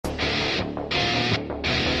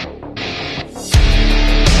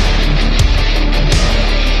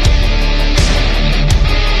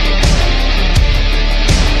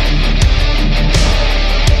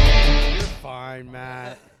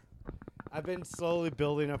I've been slowly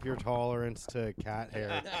building up your tolerance to cat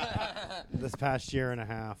hair this past year and a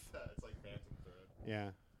half. It's like phantom thread. Yeah.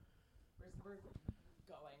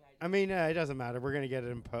 I mean, it doesn't matter. We're gonna get it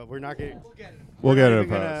in post. We're not gonna. We'll get it in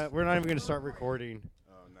post. We're not even gonna start recording.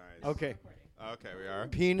 Oh, nice. Okay. Okay, we are.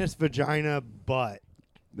 Penis, vagina, butt.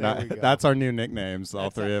 There we go. That's our new nicknames, all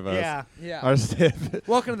three of us. Yeah. Yeah. Our stiff.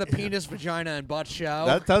 Welcome to the Penis, Vagina, and Butt Show.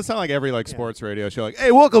 That does sound like every sports radio show. Like,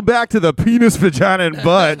 hey, welcome back to the Penis, Vagina, and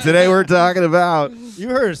Butt. Today we're talking about. You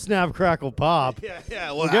heard Snap, Crackle, Pop.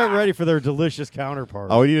 Yeah. Well, get ready for their delicious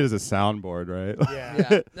counterpart. All we need is a soundboard, right?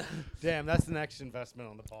 Yeah. Damn, that's the next investment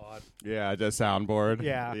on the pod. Yeah, just soundboard.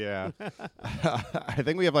 Yeah. Yeah. I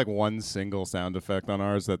think we have like one single sound effect on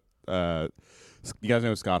ours that. You guys know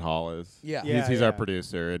who Scott Hall is? Yeah. He's our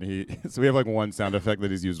producer, and so we have like one sound effect that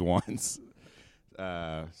he's used once.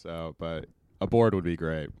 But a board would be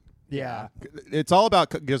great. Yeah. It's all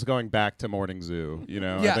about just going back to morning zoo,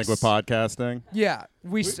 I think with podcasting. Yeah,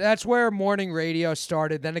 that's where morning radio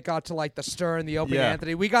started. Then it got to like the Stir and the Opie and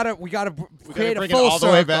Anthony. We gotta create a full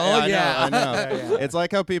circle. I know. It's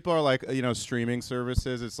like how people are like, streaming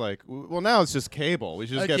services. It's like, well, now it's just cable. We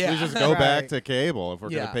should just go back to cable if we're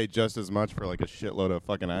gonna pay just as much for like a shitload of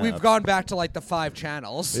fucking ads. We've gone back to like the 5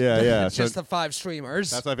 channels. Yeah. It's just the 5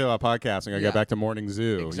 streamers. That's how I feel about podcasting. I get back to morning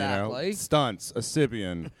zoo. Exactly. Stunts, a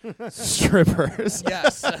Sibian. Strippers.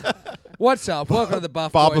 Yes. What's up? Welcome to the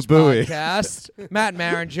Buff Baba Boys Booey. podcast. Matt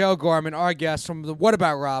Marin, Joe Gorman, our guest from the What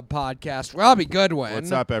About Rob podcast, Robbie Goodwin.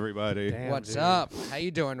 What's up, everybody? Damn, What's dude. up? How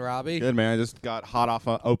you doing, Robbie? Good, man. I just got hot off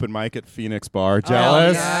an open mic at Phoenix Bar.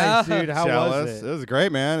 Jealous? Nice, dude. How Jealous. was it? It was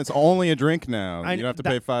great, man. It's only a drink now. You don't have to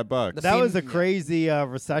pay $5. That was a crazy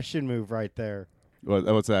recession move right there.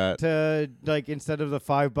 What's that? To like instead of the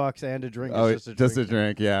 $5 and a drink, Oh, it's just a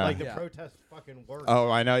drink. yeah. Like the protest fucking worked.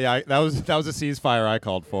 Oh, I know. Yeah, that was a ceasefire I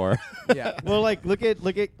called for. Yeah. Well, like look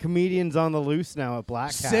at comedians on the loose now at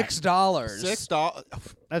Black Hat. $6.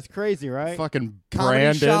 $6. That's crazy, right? Fucking Comedy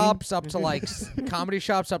Brandon. shops up to like comedy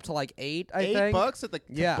shops up to like 8. I think. $8 at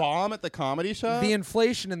the bomb at the comedy shop. The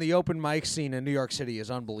inflation in the open mic scene in New York City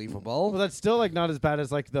is unbelievable. Well, that's still like not as bad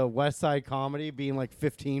as like the West Side Comedy being like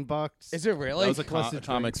 $15. Is it really? That was a Plus a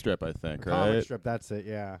comic strip, I think, right? Comic strip, that's it.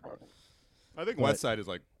 Yeah. I think West Side is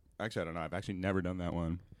like. Actually, I don't know. I've actually never done that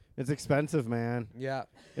one. It's expensive, man. Yeah.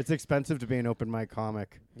 It's expensive to be an open mic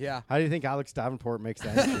comic. Yeah. How do you think Alex Davenport makes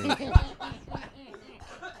that?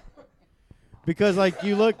 Because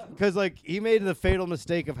he made the fatal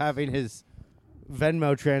mistake of having his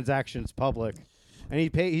Venmo transactions public, and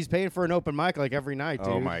he's paying for an open mic like every night,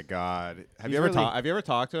 dude. Oh my God! Have He's you really- ever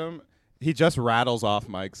talked to him? He just rattles off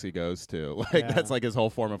mics he goes to. That's like his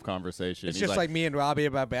whole form of conversation. It's He's just like me and Robbie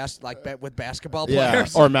about with basketball yeah,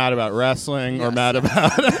 players. or mad about wrestling, or mad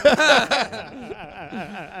about.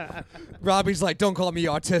 Robbie's like, don't call me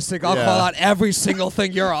autistic. I'll Yeah. call out every single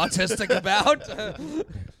thing you're autistic about.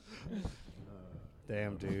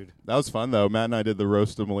 Damn, dude. That was fun though. Matt and I did the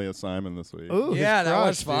roast of Malia Simon this week. Ooh, Yeah, his that crush,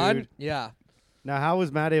 was fun. dude. Yeah. Now, how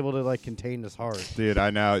was Matt able to like contain his heart? Dude,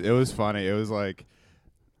 I know. It was funny. It was like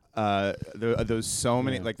there was so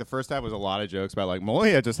many. Like the first half was a lot of jokes about like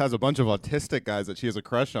Malia just has a bunch of autistic guys that she has a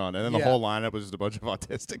crush on, and then the Yeah. whole lineup was just a bunch of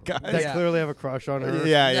autistic guys. That Yeah. clearly have a crush on her.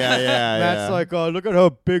 Yeah. Matt's like, oh, look at her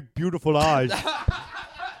big, beautiful eyes.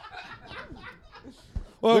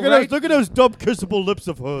 Well, Look at those dumb kissable lips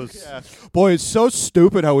of hers. Yeah. Boy, it's so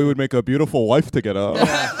stupid how we would make a beautiful wife together.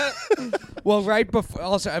 Well, right before,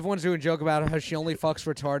 also everyone's doing a joke about how she only fucks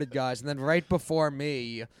retarded guys, and then right before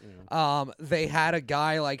me, they had a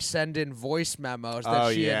guy like send in voice memos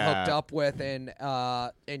that she had hooked up with in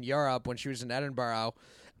Europe when she was in Edinburgh,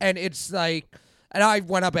 and it's like. And I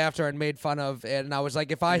went up after and made fun of it, and I was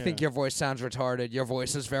like, if I think your voice sounds retarded, your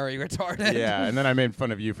voice is very retarded. Yeah, and then I made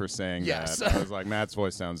fun of you for saying Yes. that. I was like, Matt's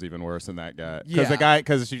voice sounds even worse than that guy. Yeah.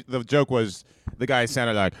 Because the joke was the guy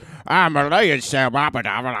sounded like I'm a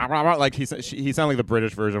like he sounded like the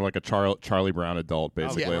British version of like a Charlie Brown adult,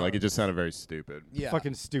 basically. yeah. Like he just sounded very stupid. Yeah.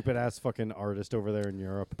 Fucking stupid ass fucking artist over there in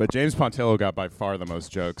Europe. But James Pontillo got by far the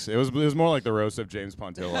most jokes. It was more like the roast of James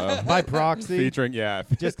Pontillo. By proxy. Featuring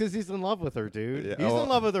Just because he's in love with her, dude. Yeah, He's in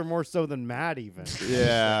love with her more so than Matt even.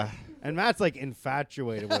 Yeah. And Matt's like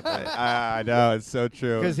infatuated with her. I know, it's so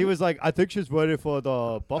true. Because he was like, I think she's ready for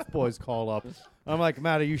the Buff Boys call up. I'm like,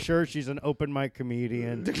 Matt, are you sure she's an open mic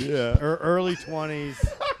comedian? Yeah. Her early 20s.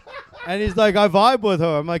 And he's like, I vibe with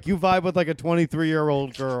her. I'm like, you vibe with like a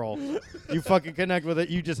 23-year-old girl. You fucking connect with it.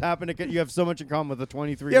 You just happen to you have so much in common with a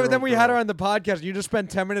 23-year-old Yeah, but then we had her girl. on the podcast, and you just spent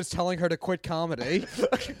 10 minutes telling her to quit comedy.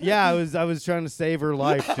 Yeah, I was trying to save her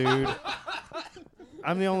life, dude.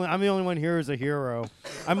 I'm the only one here who's a hero.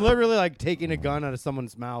 I'm literally like taking a gun out of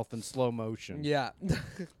someone's mouth in slow motion. Yeah.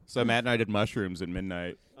 So Matt and I did mushrooms at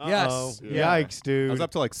midnight. Yes. Yeah. Yikes, dude. I was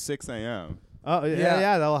up till like 6 a.m. Oh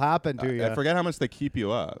yeah, that'll happen to you. I forget how much they keep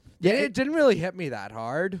you up. Yeah, it didn't really hit me that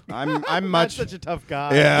hard. I'm much. That's such a tough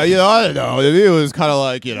guy. Yeah, I don't know. It was kind of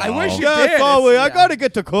like I wish you Yeah, did. Foley, I It's- gotta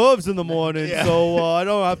get to Cubs in the morning, so I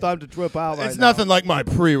don't have time to trip out right It's now. nothing like my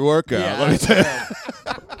pre-workout. Yeah, let me tell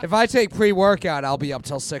you. If I take pre-workout, I'll be up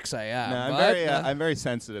till 6 a.m. No, but, I'm very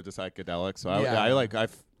sensitive to psychedelics, so Yeah.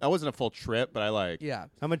 I wasn't a full trip, but I yeah.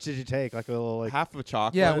 How much did you take? Like a little like. half of a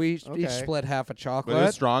chocolate. Yeah, we Okay. each split half a But chocolate. it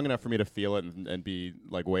was strong enough for me to feel it and be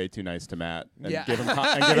like way too nice to Matt and Yeah. give him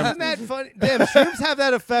and give him. Isn't that funny? Damn, shrooms have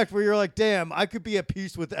that effect where you're like, damn, I could be at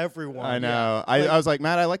peace with everyone. I know. Yeah. I was like,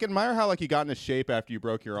 Matt, I admire how like you got into shape after you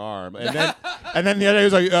broke your arm, and then the other day he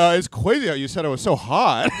was like, it's crazy how you said I was so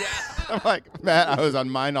hot. I'm like, Matt, I was on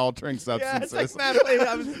mind-altering Yeah, it's substances. like, man, wait,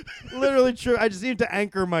 I was literally true. I just need to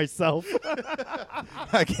anchor myself.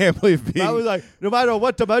 I can't believe being. I was like, no matter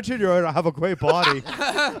what dimension you're in, I have a great body.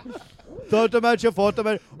 Third dimension, fourth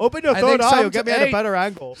dimension. Open your I third think eye, you'll get me at a hey, better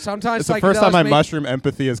angle. Sometimes It's the first time my psychedelics make- mushroom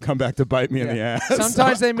empathy has come back to bite me in the Yeah. ass.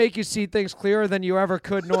 Sometimes they make you see things clearer than you ever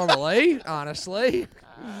could normally, honestly.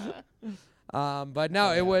 But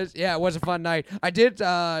no, it was a fun night. I did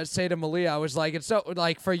say to Malia, I was like, it's so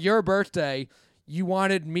like for your birthday, you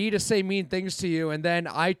wanted me to say mean things to you, and then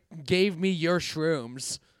I gave me your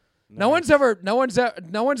shrooms. No one's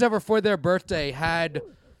ever for their birthday had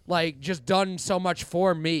like just done so much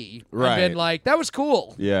for me. Right. And been like, that was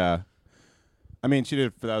cool. Yeah. I mean, she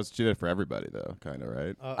did it for everybody though, kind of,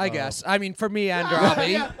 right? I guess. I mean, for me and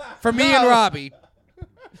Robbie. For me and Robbie.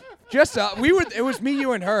 Just it was me,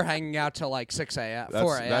 you, and her hanging out till like 6 a.m.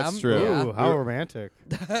 4 a.m. That's true. Yeah. Ooh, how romantic.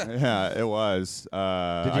 Yeah, it was.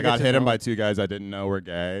 I get got to hit know- by two guys I didn't know were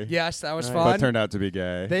gay. Yes, that was Nice. fun. But turned out to be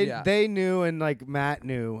gay. They knew, and like Matt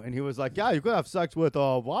knew, and he was like, yeah, you could have sex with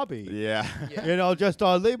Robbie. yeah. You know, just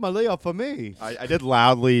leave Malia for me. I did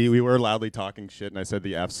loudly. We were loudly talking shit, and I said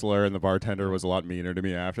the F slur, and the bartender was a lot meaner to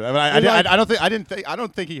me after that. But I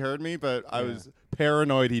don't think he heard me, but I was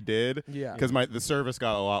paranoid he did. Yeah. Because the service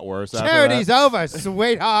got a lot worse. Charity's after over,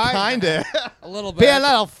 sweetheart. that. Kinda. a little Be a bit.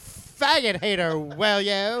 little faggot hater, will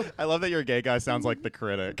you? I love that your gay guy sounds like the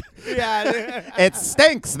critic. Yeah. It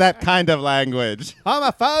stinks, that kind of language.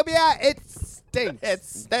 Homophobia, it stinks. It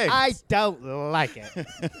stinks. I don't like it.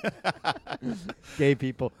 Gay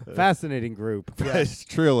people. Fascinating group. Yes,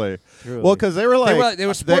 truly. Truly. Well, because they were like they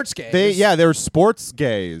were sports gays. They were sports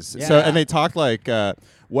gays. So Yeah. and they talked like the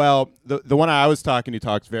one I was talking to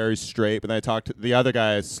talked very straight, but then I talked to the other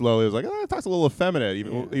guy slowly. Was like, it talks a little effeminate,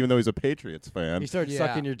 even though he's a Patriots fan. You start Yeah.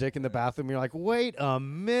 sucking your dick in the bathroom. You're like, wait a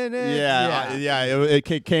minute.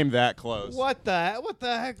 It came that close. What the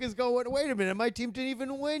heck is going? Wait a minute. My team didn't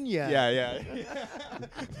even win yet. Yeah.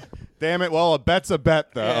 Damn it! Well, a bet's a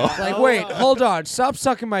bet, though. It's like, wait, hold on. Stop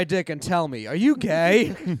sucking my dick and tell me, are you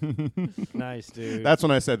gay? Nice, dude. That's when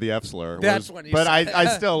I said the F slur. That's when you But said I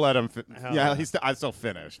still let him. Hell Yeah, yeah. I still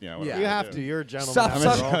finished. Yeah. Yeah. You have to. You're a gentleman. Stop after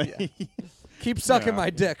sucking- all. Keep sucking Yeah. my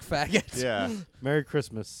dick, faggot. Yeah. Merry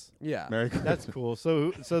Christmas. Yeah. Merry That's Christmas. cool.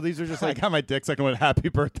 So these are just I like got my dick sucking with happy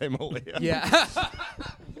birthday, Malia. Yeah.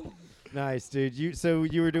 nice, dude.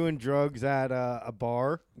 You were doing drugs at a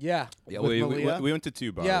bar. yeah. Yeah, With we Malia? went to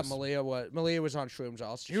two bars. Yeah, Malia was on shrooms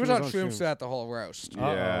also. She was was on on shrooms shrooms. throughout the whole roast.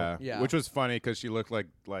 Yeah. Yeah. Which was funny because she looked like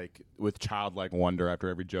with childlike wonder after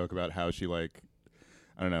every joke about how she I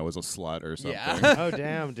don't know, was a slut or something. Yeah. Oh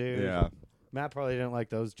damn, dude. Yeah. Matt probably didn't like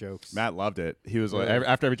those jokes. Matt loved it. He was like, Really?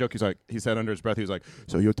 after every joke, he said under his breath, he was like,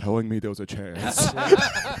 "So you're telling me there was a chance?"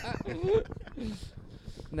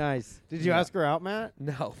 Nice. Did you Yeah. ask her out, Matt?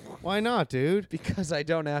 No. Why not, dude? Because I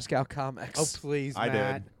don't ask out comics. Oh please, I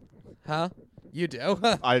Matt. did. Huh? You do?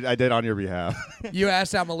 I did on your behalf. You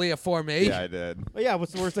asked out Malia for me? Yeah, I did. Well, yeah.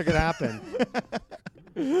 What's the worst that could happen?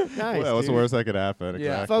 Nice. Well, what's the dude. worst that could happen?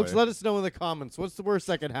 Yeah. Exactly. Folks, let us know in the comments. What's the worst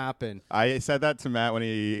that could happen? I said that to Matt when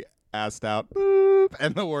he asked out, boop,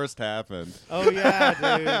 and the worst happened. Oh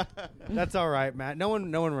yeah, dude. That's all right, Matt. No one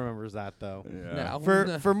remembers that though. Yeah.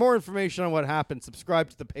 No. For more information on what happened, subscribe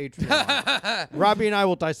to the Patreon. Robbie and I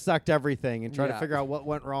will dissect everything and try to Yeah. figure out what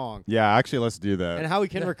went wrong Yeah, actually, let's do and that. how we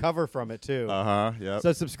can recover from it too. Yep.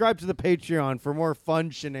 So subscribe to the Patreon for more fun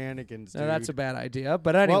shenanigans. Dude. No, that's a bad idea.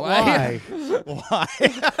 But Well, anyway. why?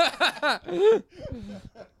 Why?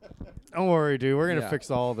 Don't worry, dude. We're gonna Yeah.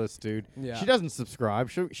 fix all this, dude. Yeah. She doesn't subscribe.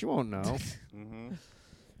 She won't know.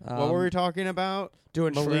 What were we talking about?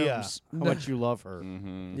 Doing Malia. shrooms. How much you love her.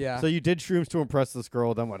 Yeah. So you did shrooms to impress this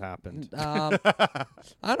girl. Then what happened? I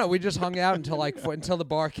don't know. We just hung out until until the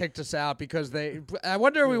bar kicked us out because I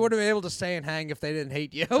wonder if we would have been able to stay and hang if they didn't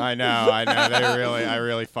hate you. I know. I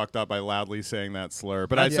really fucked up by loudly saying that slur,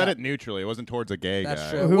 but I said it neutrally. It wasn't towards a gay That's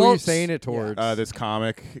guy. true. Who well, are you saying it towards? This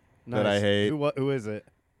comic Nice. that I hate. Who is it?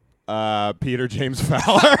 Peter James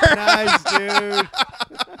Fowler. Nice, dude.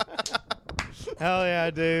 Hell yeah,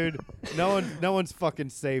 dude. No one's fucking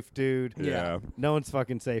safe, dude. Yeah. No one's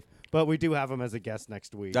fucking safe. But we do have him as a guest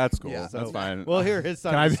next week. That's cool. Yeah. That's fine. We'll hear his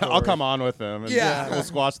side of the story. I'll come on with him. And Yeah. We'll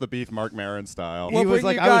squash the beef Mark Maron style. He We'll was bring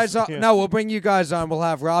like, you I was- guys on. yeah. No, we'll bring you guys on. We'll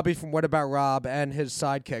have Robbie from What About Rob and his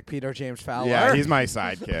sidekick, Peter James Fowler. Yeah, he's my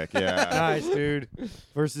sidekick. Yeah. Nice, dude.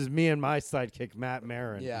 Versus me and my sidekick, Matt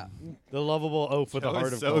Marin. Yeah. The lovable oaf with a Joe heart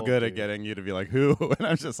is of so gold, good at dude. getting you to be like, who? And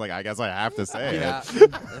I'm just like, I guess I have to say Yeah.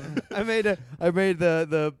 I made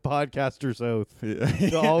the podcaster's oath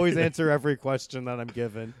it. to always answer every question that I'm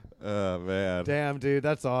given. Oh, man. Damn, dude,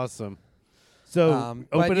 that's awesome. So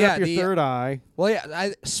but open yeah, up your the- third eye. Well,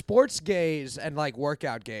 yeah, sports gays and like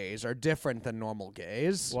workout gays are different than normal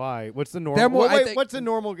gays. Why? What's the They're normal? more- I Wait, think- what's a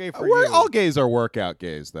normal gay for We're, you? all gays are workout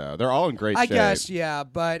gays, though. They're all in great I shape. guess, yeah,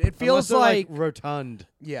 but it Unless feels they're, like, rotund.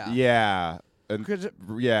 yeah. Yeah. And, 'Cause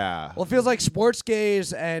yeah. Well, it feels like sports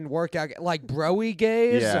gays and workout, like broy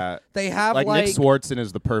gays. Yeah. They have Nick Swartzen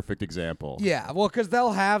is the perfect example. yeah, well, because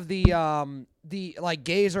they'll have the like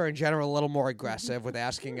gays are in general a little more aggressive with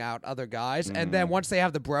asking out other guys, and then once they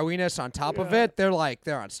have the broiness on top of it, they're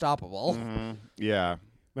unstoppable. Yeah.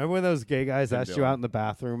 Remember when those gay guys Tim asked you Dillon. out in the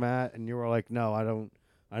bathroom, Matt, and you were like, "No,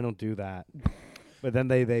 I don't do that." But then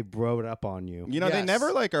they broed up on you. You know, they Yes.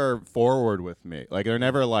 never like are forward with me. Like they're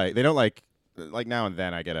never like they don't like now and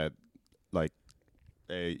then I get a like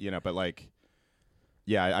a but like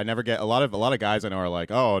yeah, I never get a lot of guys I know are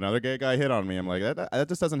like, oh, another gay guy hit on me. I'm like that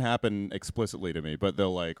just doesn't happen explicitly to me, but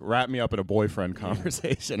they'll like wrap me up in a boyfriend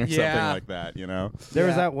conversation or something Yeah. like that. You know? There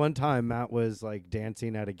was Yeah. that one time Matt was like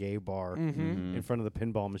dancing at a gay bar Mm-hmm. in front of the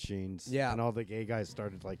pinball machines. Yeah. And all the gay guys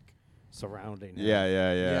started like surrounding him.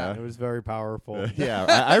 Yeah. It was very powerful. Yeah,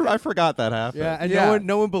 I forgot that happened. Yeah, and Yeah.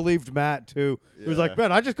 no one believed Matt too. He was Yeah. like,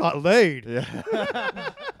 "Man, I just got laid." Yeah.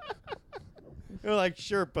 They're like,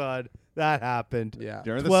 "Sure, bud, that happened." Yeah.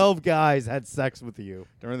 During 12 guys had sex with you.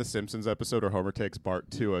 Remember the Simpsons episode where Homer takes Bart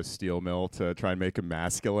to a steel mill to try and make him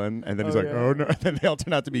masculine, and then he's Oh, like, yeah. "Oh no!" And then they all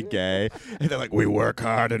turn out to be gay, and they're like, "We work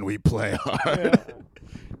hard and we play hard."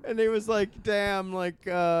 And he was like, "Damn!" Like,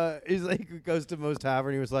 he's like, he goes to Moe's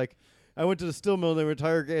Tavern. He was like, "I went to the steel mill. And they were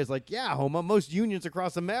entire gay." It's like, "Yeah, homo. Most unions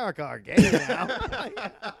across America are gay now."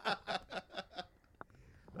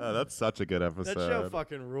 Oh, that's such a good episode. That show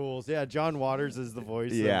fucking rules. Yeah, John Waters is the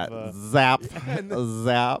voice. Yeah, Of, zap, and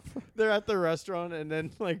zap. they're at the restaurant, and then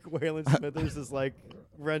like Waylon Smithers is like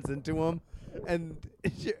runs into him, and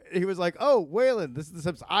he was like, "Oh, Waylon, this is the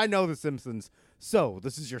Simpsons. I know the Simpsons. So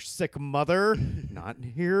this is your sick mother. Not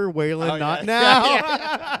here, Waylon. Oh, not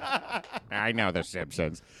yeah. now." I know the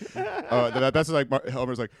Simpsons. Oh, that's like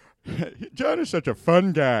Homer's like, John is such a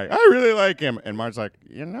fun guy. I really like him. And Marge's like,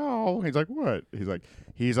 he's like, what? He's like,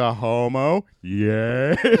 he's a homo.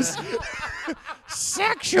 Yes.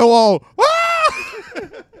 Sexual.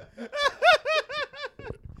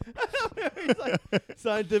 He's like,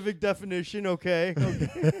 scientific definition. Okay.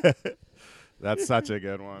 That's such a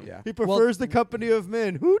good one. Yeah. He prefers the company of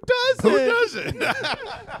men. Who doesn't? Who doesn't?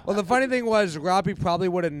 Well, the funny thing was, Robbie probably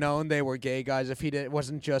would have known they were gay guys if he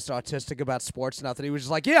wasn't just autistic about sports and nothing. He was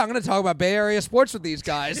just like, yeah, I'm going to talk about Bay Area sports with these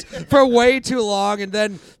guys for way too long. And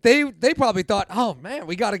then they probably thought, oh, man,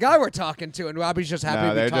 we got a guy we're talking to. And Robbie's just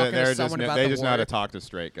happy to be talking to someone about they the just know how to war. talk to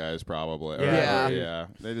straight guys, probably. Yeah. Yeah.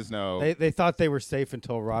 They just know. They thought they were safe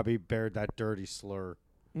until Robbie bared that dirty slur.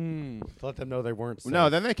 To let them know they weren't safe. No,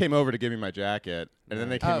 then they came over to give me my jacket, and then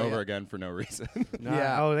they came Oh, over yeah. again for no reason. Nah,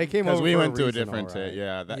 Yeah. Oh, they came Because over we for went to a reason, different all right. date.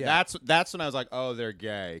 Yeah, Yeah. that's when I was like, oh, they're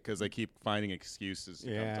gay because they keep finding excuses to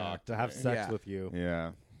come Yeah, talk to have me. sex Yeah. with you.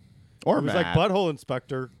 Yeah, or It was Matt. like butthole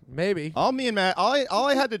inspector. Maybe. All me and Matt, all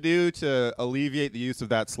I had to do to alleviate the use of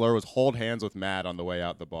that slur was hold hands with Matt on the way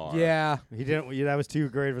out the bar. Yeah. He didn't. That was too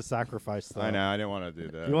great of a sacrifice. Though. I know. I didn't want to do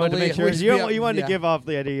that. You wanted to Malia- make sure we should you, be- you wanted yeah. to give off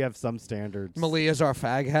the idea you have some standards. Malia's our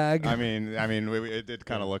fag hag. I mean, it did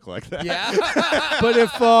kind of look like that. yeah. But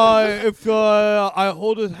if I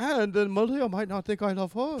hold his hand, then Malia might not think I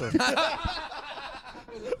love her.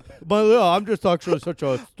 Malia, I'm just actually such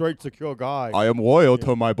a straight, secure guy. I am loyal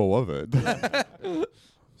to my beloved.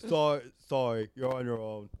 Sorry, you're on your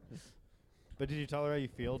own. But did you tell her how you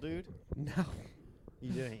feel, dude? No.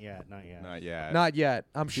 You didn't yet. Not yet. Not yet. Not yet.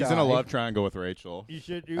 I'm shy. She's in a love triangle with Rachel. You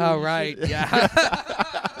should. Oh, right. Yeah.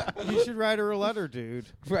 You should write her a letter, dude.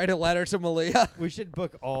 Write a letter to Malia. We should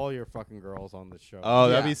book all your fucking girls on this show. Oh,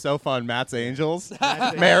 that'd Yeah. be so fun. Matt's Angels.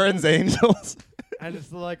 Matt's Marin's Angels. And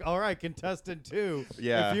it's like, all right, contestant 2.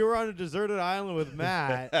 Yeah. If you were on a deserted island with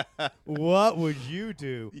Matt, what would you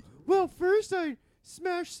do? Well, first I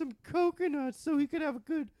smashed some coconuts so he could have a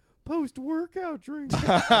good post-workout drink. And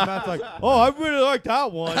Matt's like, oh, I really like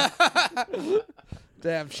that one.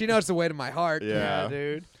 Damn, she knows the way to my heart. Yeah.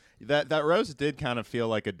 Dude. That roast did kind of feel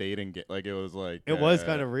like a dating game. Like it was like It was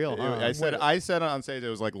kind of real, it- huh? I said on stage it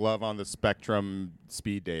was like love on the spectrum,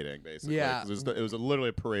 speed dating, basically. Yeah. 'Cause it was literally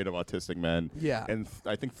a parade of autistic men. Yeah. And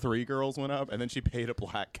I think 3 girls went up, and then she paid a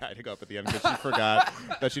black guy to go up at the end because she forgot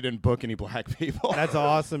that she didn't book any black people. That's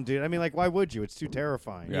awesome, dude. I mean, like, why would you? It's too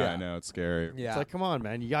terrifying. yeah, Yeah. I know, it's scary. Yeah. It's like, come on,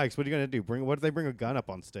 man. Yikes. What are you going to do? What if they bring a gun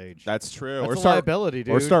up on stage? That's true. That's or a start liability,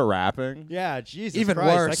 dude. Or start rapping. Yeah, Jesus Even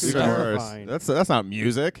Christ, worse. That could be Even worse. terrifying. That's not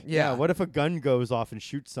music. Yeah, what if a gun goes off and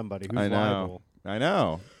shoots somebody? Who's I know. liable? I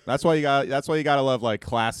know. That's why you gotta love like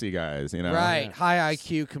classy guys, you know. Right. Yeah. High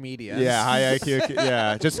IQ comedians. Yeah, high IQ.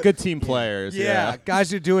 Yeah, just good team players. Yeah.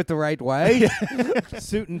 Guys who do it the right way.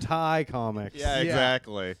 Suit and tie comics. Yeah, Yeah.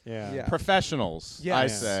 exactly. Yeah. Yeah. Professionals, Yes. I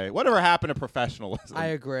say. Whatever happened to professionalism? I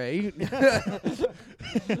agree. The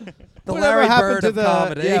Whatever Larry happened Bird to of the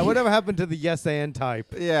comedy. Yeah, whatever happened to the yes and type?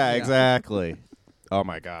 yeah, Yeah. exactly. Oh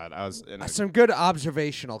my God, I was. In a, Some good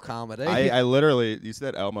observational comedy. I literally, you see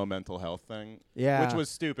that Elmo mental health thing, Yeah. which was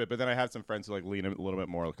stupid. But then I had some friends who like lean a little bit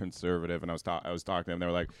more conservative, and I was talking to them. They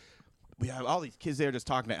were like, we have all these kids there just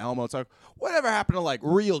talking to Elmo. It's like, whatever happened to like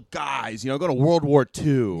real guys? You know, go to World War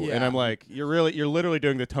II. Yeah. And I'm like, you're literally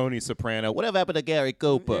doing the Tony Soprano. Whatever happened to Gary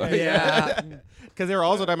Cooper? Yeah. Because they were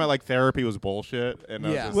also talking about like therapy was bullshit. And I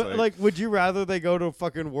was Yeah. just Like, would you rather they go to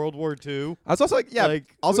fucking World War II? I was also like, yeah.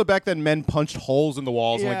 Like, also back then, men punched holes in the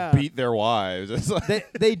walls and Yeah. like beat their wives. It's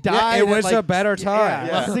like They died. it at, was like, a better time.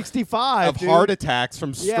 Yeah, Yeah. 65 of dude. heart attacks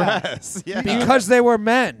from Yeah. stress. Yeah, Because they were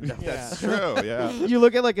men. that's true. Yeah. You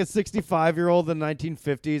look at like a 65-year-old in the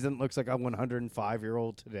 1950s and it looks like a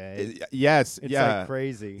 105-year-old today. Yes. It's yeah. like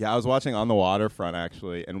crazy. Yeah, I was watching On the Waterfront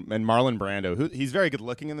actually, and Marlon Brando, he's very good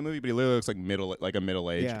looking in the movie, but he literally looks like a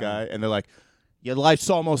middle-aged Yeah. guy, and they're like, "Your life's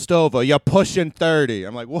almost over. You're pushing 30."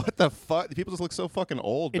 I'm like, "What the fuck?" People just look so fucking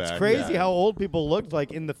old. It's back crazy then. how old people looked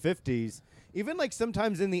like in the 50s. Even like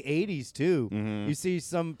sometimes in the 80s too. Mhm. You see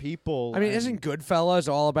some people. I mean, and- isn't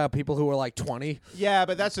Goodfellas all about people who were like 20? Yeah,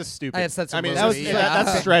 but that's just stupid. That's a I mean, movie, yeah.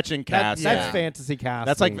 that's stretching that, casting. that's fantasy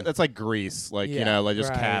casting. That's like Grease, like you Yeah, know, like just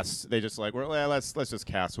right. cast. They just like, well, let's just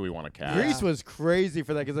cast who we want to cast. Grease was crazy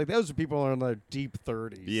for that because like those are people in their deep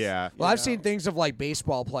 30s. Yeah. Well, You I've know? seen things of like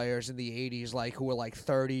baseball players in the 80s, like who were like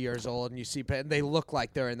 30 years old, and you see, and they look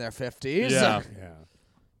like they're in their 50s. Yeah. Yeah.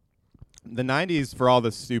 The 90s, for all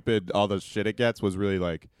the shit it gets, was really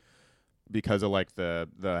like because of like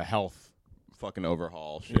the health fucking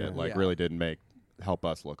overhaul shit. Yeah. Like Yeah. really did help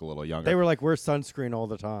us look a little younger. They were like, wear sunscreen all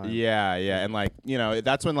the time. Yeah, and like you know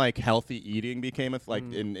that's when like healthy eating became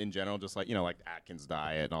in general, just like you know like Atkins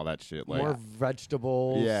diet and all that shit. Like, More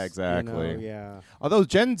vegetables. Yeah, exactly. You know, yeah. although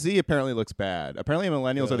Gen Z apparently looks bad. Apparently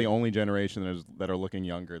millennials are Good. the only generation that are looking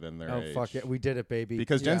younger than their Oh age. fuck it, we did it, baby.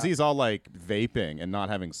 Because Gen Yeah. Z is all like vaping and not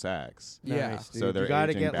having sex. Yeah. Nice, dude. So they're you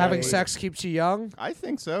gotta aging get back. Having laid. sex keeps you young? I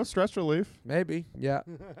think so. Stress relief. Maybe. Yeah.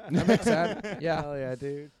 That makes sense. Yeah. Hell yeah,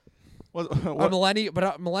 dude. Well,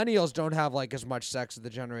 Millennials don't have like as much sex as the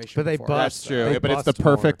generation But they before. bust. that's true. They But it's the bust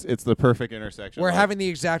more. perfect. It's the perfect intersection. We're like- having the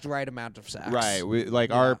exact right amount of sex. right. We like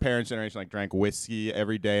Yeah. our parents' generation like drank whiskey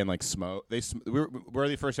every day and like smoke. We're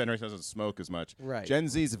the first generation that doesn't smoke as much. Right. Gen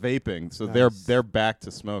Z's vaping, so Nice. they're back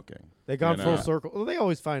to smoking. They gone You full know? circle. Well, they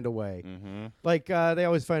always find a way. Mm-hmm. Like they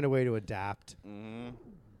always find a way to adapt, Mm-hmm.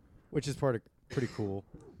 which is pretty cool.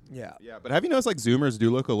 Yeah. Yeah, but have you noticed like Zoomers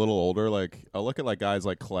do look a little older? Like I'll look at like guys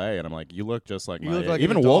like Clay, and I'm like, you look just like You my look age. like an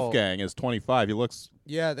Even adult. Wolfgang is 25. He looks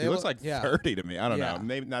Yeah. he looks like yeah. 30 to me. I don't Yeah. know.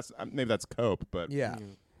 Maybe that's cope, but Yeah.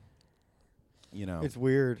 you know. It's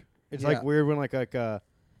weird. It's Yeah. like weird when like a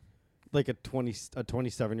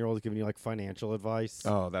 27-year-old is giving you like financial advice.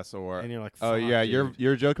 Oh, that's the word. And you're like, Oh fuck, yeah, dude.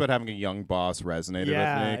 your joke about having a young boss resonated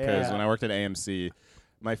Yeah, with me because yeah. when I worked at AMC,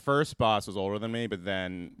 my first boss was older than me, but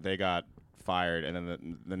then they got fired, and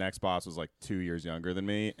then the next boss was like 2 years younger than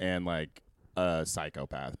me, and like a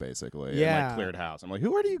psychopath basically. And, Yeah. like cleared house. I'm like,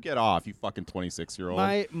 where do you get off, you fucking 26-year-old?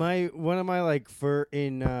 One of my like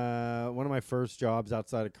one of my first jobs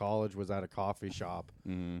outside of college was at a coffee shop,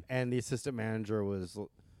 Mm-hmm. and the assistant manager was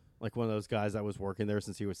like one of those guys that was working there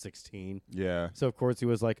since he was 16. Yeah. So of course he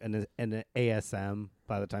was like an ASM,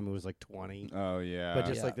 by the time he was like 20. Oh yeah. But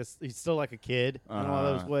just Yeah. like this, he's still like a kid in all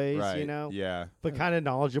those ways, right. you know. Yeah. But kind of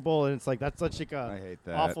knowledgeable, and it's like that's such like I a hate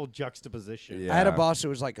that. awful juxtaposition. Yeah. I had a boss who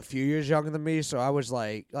was like a few years younger than me, so I was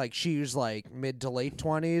like she was like mid to late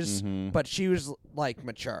 20s, Mhm. but she was like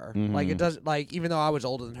mature. Mhm. Like it doesn't like even though I was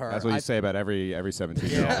older than her. That's what I- you say about every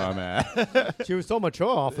 17-year-old Yeah. I'm at. She was so mature,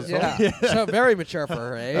 officer. Yeah, so very mature for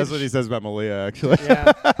her age. That's what he says about Malia, actually.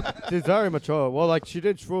 Yeah. She's very mature. Well, like she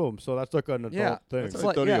did shroom, so that's like an adult Yeah. thing. That's It's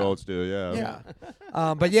what like- 30-year-olds do, yeah.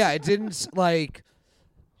 Yeah. But yeah, it didn't like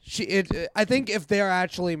I think if they're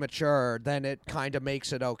actually mature, then it kind of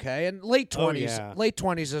makes it okay. And late 20s, yeah. late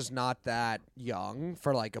 20s is not that young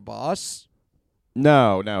for like a boss.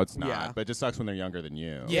 No, it's not. Yeah. But it just sucks when they're younger than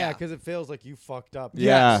you. Yeah, Yeah. because it feels like you fucked up.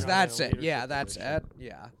 Yeah. Yes, You know, that's in a it. Yeah, leadership that's position. it.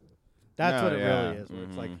 Yeah. That's No, what it yeah. really is. Where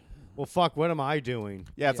it's like, Mhm. well, fuck, what am I doing?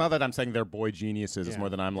 Yeah, it's not that I'm saying they're boy geniuses. It's Yeah. more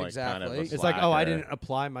than I'm like kind of a Exactly. It's like, oh, I slacker. didn't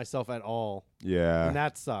apply myself at all, Yeah. and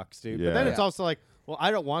that sucks, dude. But then Yeah. it's also like, well,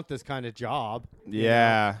 I don't want this kind of job. you know?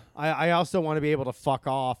 Yeah. I also want to be able to fuck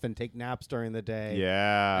off and take naps during the day.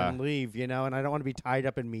 Yeah. And leave, you know, and I don't want to be tied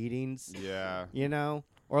up in meetings, Yeah. you know,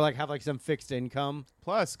 or like have like some fixed income.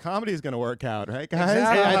 Plus, comedy's gonna work out, right, guys?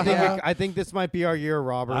 Exactly. I think Yeah. I think this might be our year,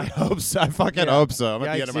 Robert. I hope so. I fucking Yeah. hope so. I'm at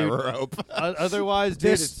the Yikes, end of my dude. rope. Otherwise,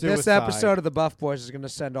 dude, it's This suicide. episode of the Buff Boys is going to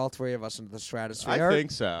send all three of us into the stratosphere. I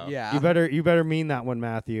think so. Yeah. You better mean that one,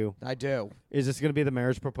 Matthew. I do. Is this going to be the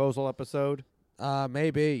marriage proposal episode?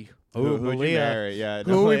 Maybe. Who'd you Malia. marry? Yeah.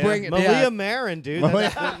 Who we Yeah. bring- Malia yeah. Marin, dude.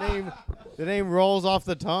 Malia. The name rolls off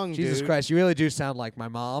the tongue, Jesus dude. Christ, you really do sound like my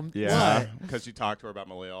mom. Yeah. Because you talk to her about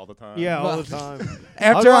Malia all the time. Yeah, all Well, the time.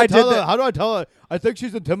 After I did tell her, that, how do I tell her? I think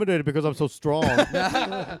she's intimidated because I'm so strong.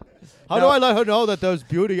 How do I let her know that there's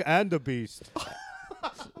beauty and a beast?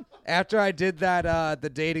 after I did that the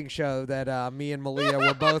dating show that me and Malia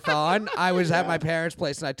were both on, I was at my parents'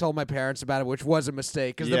 place and I told my parents about it, which was a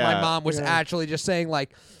mistake because then my Yeah. mom was Yeah. actually just saying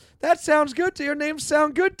like, "That sounds good. Your names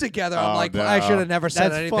sound good together." I'm Oh, like, no. I should have never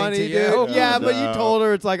said That's anything funny, to dude. you. Yeah, Oh, but you no. told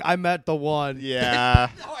her it's like I met the one. Yeah.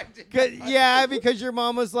 No, I didn't. Yeah, because your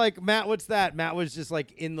mom was like, Matt, what's that? Matt was just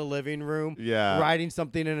like in the living room, Yeah. writing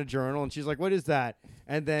something in a journal, and she's like, "What is that?"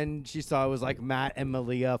 And then she saw it was like Matt and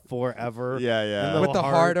Malia forever. Yeah, yeah. And With the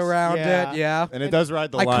heart hearts. around Yeah. it, yeah. And it does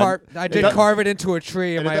ride the I line. did does- carve it into a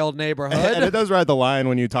tree in and it my do- old And neighborhood. it does ride the line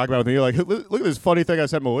when you talk about it. And you're like, look at this funny thing I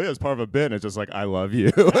said Malia as part of a bit. And it's just like, I love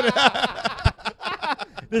you.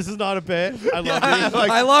 This is not a bit. I love you.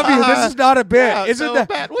 Like, I love you. This is not a bit. yeah, isn't so that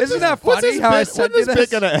bad. What's isn't this- that what's funny this how I bit- sent when's you this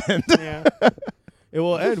this? bit gonna end? Yeah. It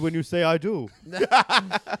will end when you say I do.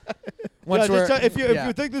 Once yeah, just we're- if yeah.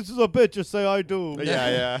 you think this is a bit, just say I do.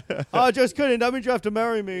 yeah. Just kidding. That means you have to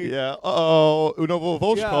marry me. Yeah. Uh-oh. Uno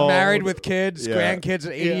Volshko. Married with kids, Yeah. grandkids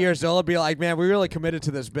at 80 Yeah. years old, be like, man, we really committed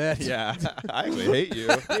to this bit. Yeah. I actually hate you.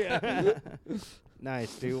 Yeah.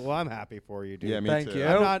 Nice, dude. Well, I'm happy for you, dude. Yeah, me Thank too. you.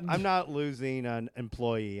 I'm not losing an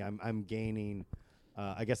employee. I'm gaining,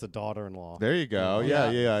 I guess, a daughter-in-law. There you go.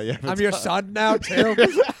 Yeah. Yeah. I'm your son now, too.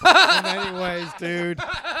 In many ways, dude.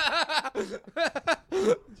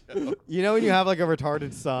 You know when you have like a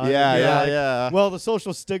retarded son? Yeah, you're yeah, like, yeah. Well, the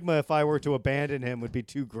social stigma if I were to abandon him would be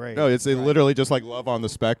too great. No, it's literally just like love on the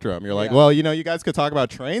spectrum. You're like, Yeah. well, you guys could talk about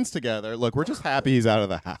trains together. Look, we're just happy he's out of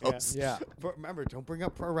the house. yeah. But remember, don't bring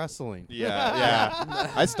up pro wrestling. Yeah.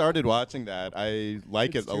 I started watching that. I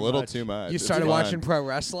like It's it a too little much. too much. You It's started fun. watching pro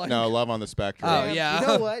wrestling? No, Love on the Spectrum. Oh, yeah. You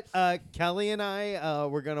know what? Kelly and I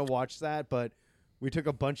were gonna watch that, but we took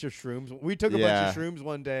a bunch of shrooms. We took a bunch of shrooms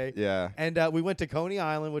one day. Yeah. And we went to Coney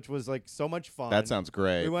Island, which was like so much fun. That sounds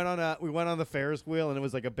great. We went on the Ferris wheel, and it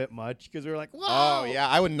was like a bit much because we were like, "Whoa!" Oh, yeah.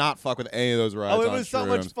 I would not fuck with any of those rides. Oh, it on was so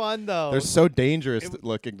much shrooms. fun though. They're so dangerous It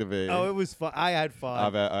looking to be. Oh, it was fun. I had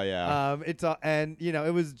fun. Yeah. It's and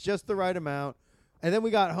it was just the right amount. And then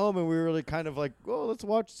we got home and we were really kind of like, "Oh, let's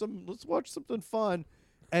watch something fun,"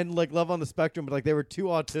 and like Love on the Spectrum, but like they were too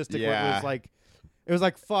autistic. Where it was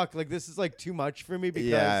like fuck, like this is like too much for me because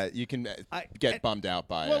Yeah, you can get and- bummed out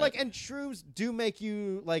by well, it. like and shrooms do make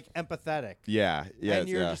you like empathetic. Yeah. And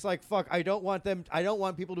you're just like, fuck, I don't want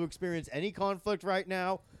people to experience any conflict right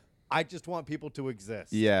now. I just want people to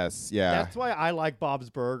exist. Yes. Yeah. That's why I like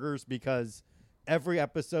Bob's Burgers, because every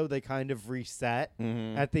episode they kind of reset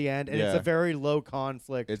Mhm. at the end, and it's Yeah. a very low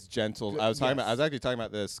conflict. It's gentle. Good- I was talking yes. about. I was actually talking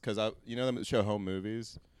about this because the show Home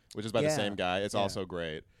Movies, which is by the Yeah. same guy. It's Yeah. also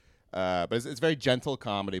great. But it's very gentle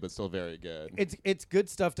comedy, but still very good. It's good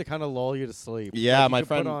stuff to kind of lull you to sleep. Yeah, Like, you my could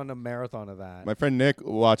friend- put on a marathon of that. My friend Nick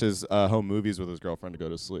watches home movies with his girlfriend to go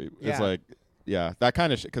to sleep. It's Yeah. like Yeah, that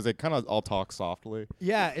kind of shit, because they kind of all talk softly.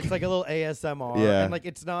 Yeah, it's like a little ASMR. Yeah. And like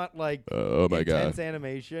it's not like Oh my intense god.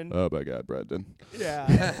 animation. Oh my god, Brandon. Yeah.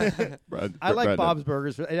 I like Brandon. Bob's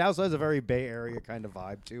Burgers. It also has a very Bay Area kind of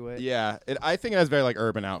vibe to it. Yeah, I think it has very like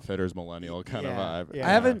Urban Outfitters millennial kind of Yeah, vibe. yeah.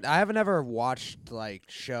 I haven't ever watched like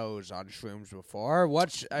shows on shrooms before.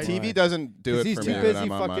 TV doesn't do it He's for too me. busy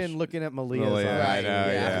when I'm on fucking mush. looking at Malia's Malia, eyes. I know,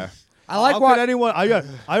 yeah. I like How what could anyone?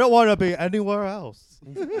 I don't want to be anywhere else.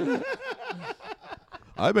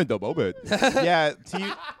 I'm in the moment. Yeah,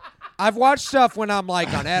 I've watched stuff when I'm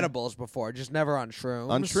like on edibles before, just never on shrooms.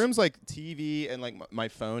 on shrooms, like TV and like my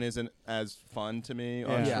phone isn't as fun to me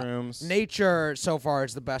on Yeah. shrooms. Nature so far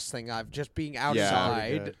is the best thing. I've just being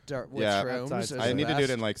outside with Yeah. shrooms. Outside Is I the need to do it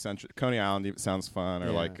best. in like Coney Island. Sounds fun, or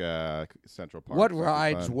Yeah. like Central Park. What would be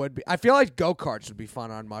rides fun. would be? I feel like go karts would be fun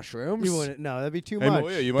on mushrooms. You wouldn't. No, that'd be too Hey, much.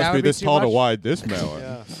 Malia, you That must would be be this too tall to much? wide this melon.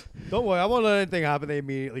 Yeah. Don't worry, I won't let anything happen. They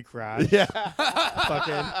immediately crash. Yeah.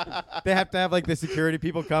 Fucking. They have to have like the security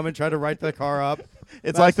people come and try to right the car up.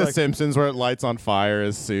 It's Matt's like The like- Simpsons, where it lights on fire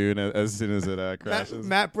as soon as it crashes.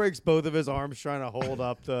 Matt breaks both of his arms trying to hold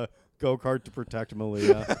up the go kart to protect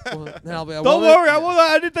Malia. Well, then I'll be like, Don't well, worry, I won't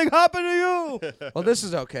let anything happen to you. Well, this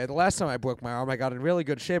is okay. The last time I broke my arm, I got in really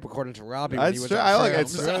good shape, according to Robbie. When he It's was true. on I like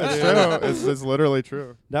shrooms. it's true. It's literally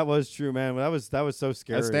true. That was true, man. That was so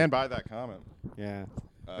scary. I stand by that comment. Yeah.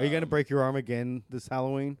 Are you gonna break your arm again this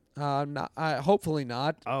Halloween? Hopefully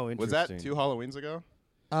not. Oh, Was interesting. that 2 Halloweens ago?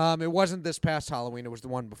 It wasn't this past Halloween. It was the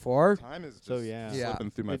one before. Time is just So, yeah. Yeah.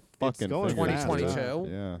 slipping through my It's fucking going fingers. 2022.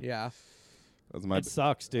 Yeah. Yeah. That's my. It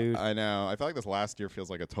sucks, dude. I know. I feel like this last year feels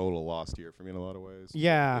like a total lost year for me in a lot of ways.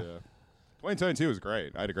 Yeah. 2022 was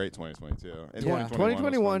great. I had a great 2022. And Yeah.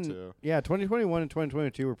 2021 was fun, too. Yeah, 2021 and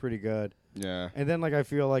 2022 were pretty good. Yeah. And then like I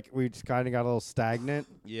feel like we just kind of got a little stagnant,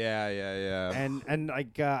 Yeah. and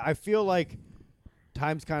like I feel like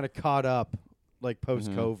time's kind of caught up, like post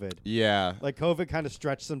COVID. Yeah. Like COVID kind of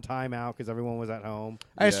stretched some time out because everyone was at home.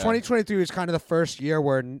 I guess Yeah. 2023 was kind of the first year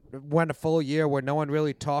where went a full year where no one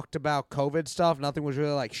really talked about COVID stuff. Nothing was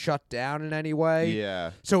really like shut down in any way.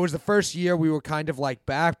 Yeah. So it was the first year we were kind of like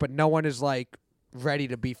back, but no one is like ready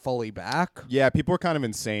to be fully back. Yeah, people were kind of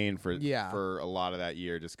insane for Yeah. for a lot of that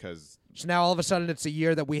year just because. So now all of a sudden it's a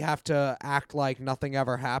year that we have to act like nothing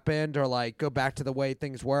ever happened or like go back to the way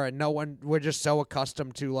things were, and we're just so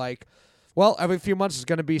accustomed to like, well, every few months is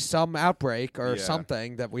going to be some outbreak or Yeah.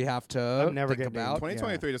 something that we have to I'm never think getting about.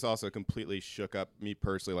 2023 just also completely shook up me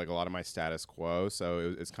personally, like a lot of my status quo.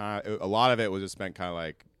 So it's kind of a lot of it was just spent kind of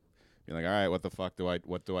like being like, all right, what the fuck do I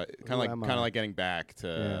kind am of I? like getting back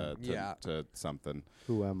to Yeah. to something.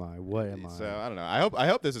 Who am I? What am I? So I don't know. I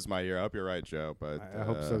hope this is my year. I hope you're right, Joe. But I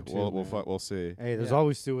hope so, too, We'll man. we'll see. Hey, there's Yeah.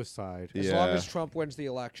 always suicide. As Yeah. long as Trump wins the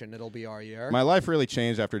election, it'll be our year. My life really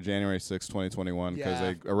changed after January 6, 2021, because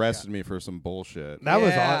Yeah. they arrested me for some bullshit. That was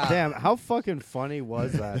Yeah. damn. How fucking funny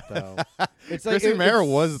was that though? It's Chrissy Mayer it's-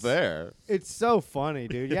 was there. It's so funny,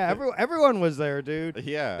 dude. Yeah, everyone was there, dude.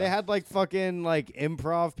 Yeah. They had like fucking like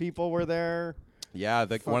improv people were there. Yeah,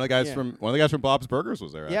 one of the guys yeah. from Bob's Burgers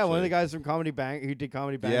was there. Yeah, one of the actually. guys from Comedy Bang who did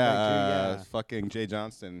Comedy Bang Yeah, Bang too. fucking Jay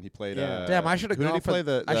Johnston. He played. Yeah. Damn, I should have who did gone he for play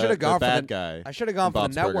the I should have gone for bad the guy. I should have gone from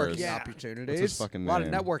for the Bob's networking Burgers. Yeah. opportunities. What's his fucking a lot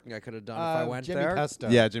name? of networking I could have done if I went Jimmy there. Pesto.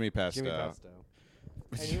 Yeah, Jimmy Pesto. Jimmy Pesto.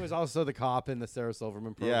 And he was also the cop in the Sarah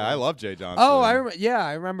Silverman program. Yeah, I love Jay Johnston. Oh, I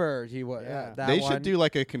remember he was. Yeah. That They one. should do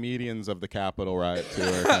like a Comedians of the Capitol riot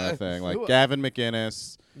tour kind of thing, like Gavin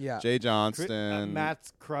McInnes, Yeah. Jay Cri- Johnston,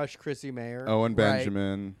 Matt's crush, Chrissy Mayer. Owen Right.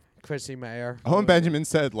 Benjamin. Chrissy Mayer. Owen Benjamin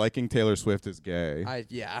said liking Taylor Swift is gay.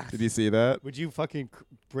 Yeah. Did you see that? Would you fucking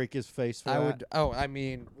break his face for I that? would. Oh, I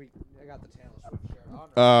mean, I got the Taylor Swift shirt on.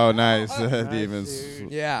 Oh, nice. Nice, Demons.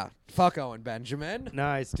 dude. Yeah. Fuck Owen Benjamin.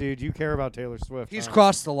 Nice, dude. You care about Taylor Swift. He's huh?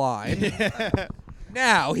 crossed the line.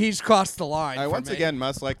 Now he's crossed the line. I for once me. again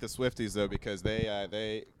must like the Swifties though because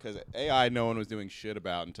because AI no one was doing shit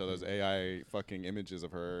about until those AI fucking images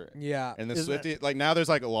of her. Yeah. And the Is that- Swiftie, like now there's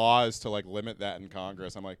like laws to like limit that in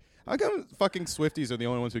Congress. I'm like, how come fucking Swifties are the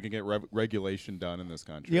only ones who can get regulation done in this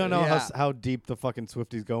country? You don't know Yeah. how deep the fucking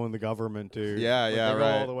Swifties go in the government, dude. Yeah, Like, yeah, they go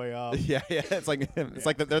right. all the way up. yeah, It's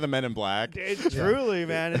like they're the Men in Black. Truly,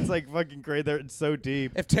 man. It's like fucking great. It's so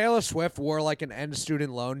deep. If Taylor Swift wore like an end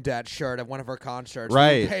student loan debt shirt at one of her concerts,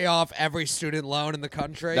 Right. we would pay off every student loan in the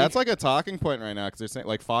country. That's like a talking point right now because they're saying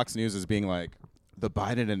like Fox News is being like the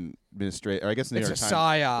Biden administration, or I guess the New It's York a Times.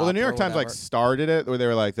 psyop Well, the New York or Times like whatever. started it where they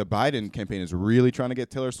were like the Biden campaign is really trying to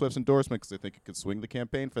get Taylor Swift's endorsement because they think it could swing the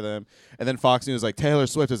campaign for them. And then Fox News like Taylor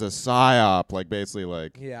Swift is a psyop, like basically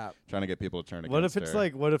like yeah. trying to get people to turn against What if it's her.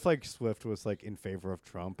 like? What if like Swift was like in favor of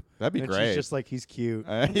Trump? That'd be and great. She's just like he's cute.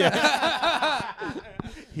 Yeah.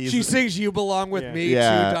 She sings "You Belong with Me"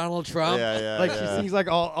 Yeah. to Donald Trump. Yeah, Like yeah. she sings like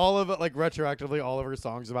all of it, like retroactively, all of her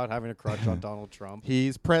songs about having a crush on Donald Trump.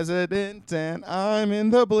 He's president and I'm in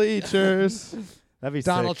the bleachers. That'd be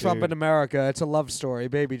Donald sick, Trump dude. in America. It's a love story,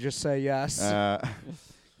 baby. Just say yes.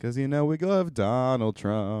 Because we love Donald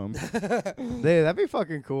Trump. That'd be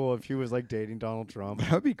fucking cool if she was like dating Donald Trump.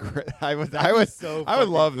 That would be great. I would so I would fucking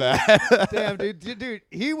love that. Damn, dude,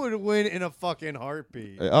 he would win in a fucking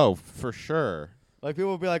heartbeat. Oh, for sure. Like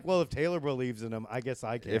people would be like, well, if Taylor believes in him, I guess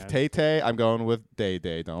I can. If Tay-Tay, I'm going with Day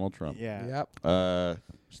Donald Trump. yeah. Yep. So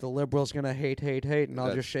So the liberals gonna hate, and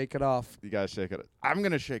I'll just shake it off. you gotta shake it. I'm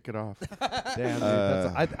gonna shake it off. Damn,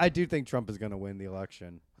 dude, I do think Trump is gonna win the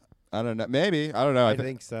election. I don't know. Maybe. I don't know. I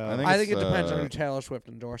think so. I think it it's, depends on who Taylor Swift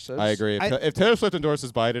endorses. I agree. If Taylor Swift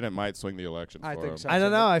endorses Biden, it might swing the election I for think him. so. I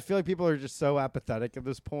don't know. I feel like people are just so apathetic at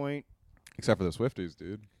this point. Except for the Swifties,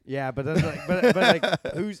 dude. Yeah, but that's like, but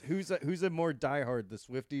like, who's a more diehard, the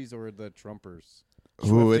Swifties or the Trumpers?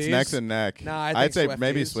 Ooh, it's Swifties? neck and neck. Nah, I I'd say think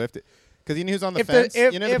maybe Swifties. Swifty. Because you know who's on the If the- fence?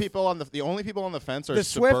 if- the people on the only people on the fence are The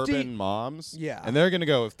suburban Swiftie- moms. Yeah. And they're gonna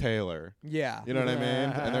go with Taylor. Yeah. You know what I mean?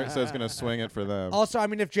 And so it's gonna swing it for them. Also, I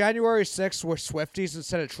mean, if January 6th were Swifties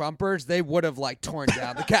instead of Trumpers, they would have like torn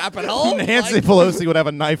down the Capitol. Nancy Like, Pelosi would have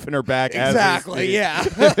a knife in her back. Exactly, As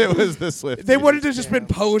we speak, yeah. if it was the Swifties. they would have just been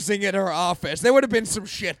posing in her office. There would have been some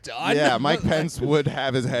shit done. Yeah, Mike Pence would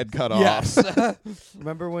have his head cut Yes. off.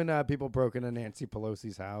 Remember when people broke into Nancy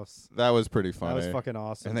Pelosi's house? That was pretty funny. That was fucking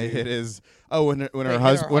awesome. And they dude. hit his when They her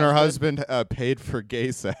hit her husband paid for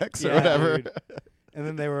gay sex or Yeah, whatever. dude. And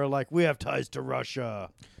then they were like, "We have ties to Russia."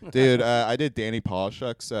 Dude, I did Danny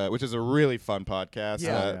Polishuk's, which is a really fun podcast,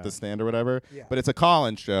 Yeah. Yeah. The Stand or whatever. Yeah. But it's a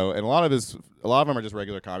call-in show, and a lot of them are just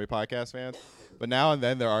regular comedy podcast fans. But now and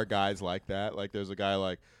then there are guys like that. Like there's a guy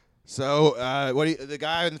like, so the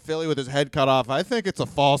guy in Philly with his head cut off. I think it's a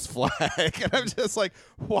false flag, and I'm just like,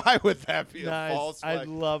 why would that be a false flag? I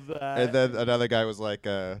love that. And then another guy was like,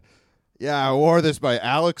 yeah, I wore this by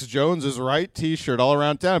Alex Jones's right T-shirt all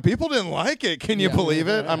around town. People didn't like it. Can you Yeah. believe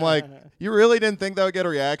it? I'm like, you really didn't think that would get a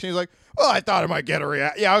reaction? He's like, well, I thought it might get a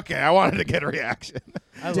reaction. Yeah, okay, I wanted to get a reaction.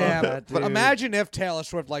 I Damn. love that, dude. Imagine if Taylor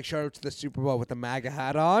Swift like showed up to the Super Bowl with the MAGA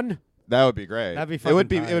hat on. That would be great. That'd be It would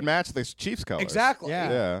fucking be. It would tight. match the Chiefs colors. Exactly.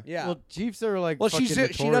 Yeah. Yeah. Well, Chiefs are like. Well, fucking she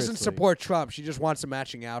doesn't notoriously- support Trump. She just wants a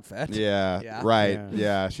matching outfit. Yeah. Yeah. Right. Yeah.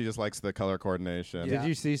 Yeah. She just likes the color coordination. Yeah. Did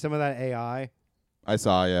you see some of that AI? I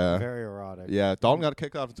saw. Yeah. Very erotic. Yeah. Dalton got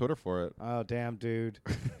kicked off of Twitter for it. Oh damn, dude!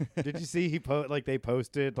 Did you see they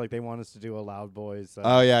posted like they want us to do a Loud Boys?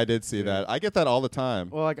 Oh yeah, I did see dude. that. I get that all the time.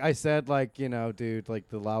 Well, like I said, like dude, like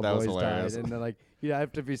the Loud That was Boys died, hilarious. and then like you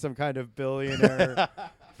have to be some kind of billionaire,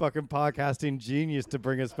 fucking podcasting genius to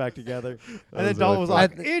bring us back together. And then was Dalton really was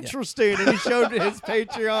fun. like, interesting, and he showed his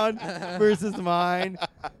Patreon versus mine,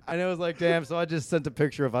 and it was like, damn. So I just sent a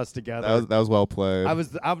picture of us together. That was well played.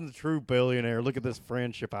 I'm the true billionaire. Look at this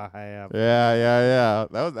friendship I have. Yeah.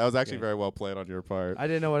 That was actually very well played on your part. I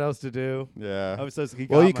didn't know what else to do. Yeah. I was so he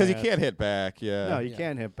Well, got because my you ass. can't hit back. Yeah. No, you Yeah.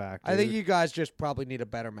 can't hit back. I think dude. you guys just probably need a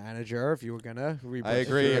better manager if you were gonna. I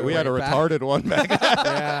agree. your We had a way back. retarded one back.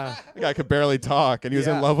 Yeah. The guy could barely talk, and he was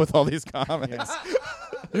Yeah. in love with all these comics.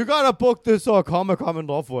 You gotta book this comic I'm in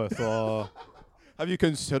love with, Have you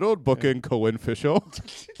considered booking Cohen Fischel?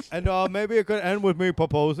 and maybe it could end with me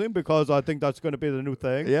proposing because I think that's gonna be the new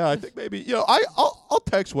thing. Yeah, I think maybe I'll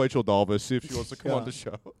text Rachel Dolvis, see if she wants to come on Yeah. the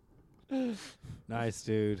show. Nice,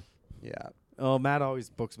 dude. Yeah. Oh, Matt always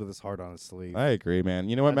books with his heart on his sleeve. I agree, man.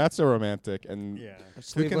 You know what? Matt's so romantic, and Yeah. who can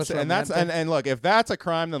Sleeveless say, and that's romantic. and look, if that's a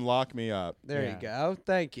crime, then lock me up. There Yeah. you go.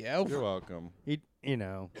 Thank you. You're welcome.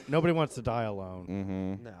 Nobody wants to die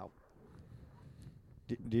alone. Mm-hmm. No.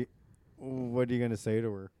 What are you gonna say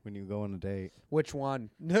to her when you go on a date? Which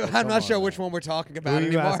one? No, come I'm not sure on. which one we're talking Who about are,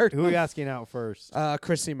 you anymore. who are you asking out first?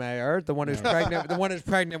 Chrissy Mayer, the one who's pregnant. The one who's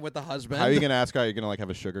pregnant with the husband. How are you gonna ask her? Are you gonna like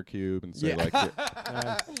have a sugar cube and say Yeah. like,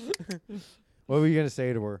 What were you gonna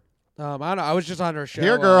say to her? I don't know. I was just on her show.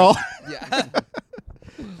 "Here, girl"? Yeah.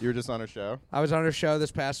 You were just on her show. I was on her show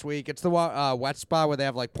this past week. It's the wet spot where they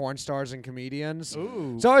have like porn stars and comedians.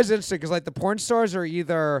 Ooh. It's always interesting because like the porn stars are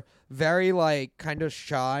either very like kind of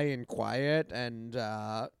shy and quiet and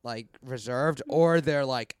like reserved, or they're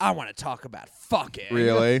like, I want to talk about fucking.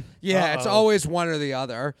 Really? Yeah, it's Uh-oh. always one or the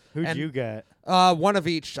other. Who'd And, you get? One of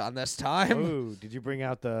each on this time. Ooh, did you bring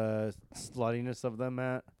out the sluttiness of them,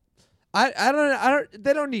 Matt? I don't.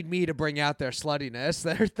 They don't need me to bring out their sluttiness.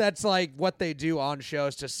 That's like what they do on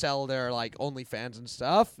shows to sell their like OnlyFans and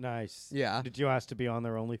stuff. Nice. Yeah. Did you ask to be on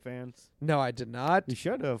their OnlyFans? No, I did not. You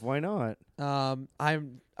should have. Why not?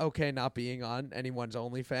 I'm okay not being on anyone's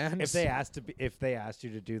OnlyFans. If they asked you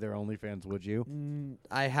to do their OnlyFans, would you?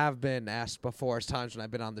 I have been asked before times when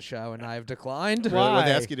I've been on the show and I have declined. Really? What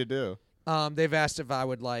they Why? ask you to do? They've asked if I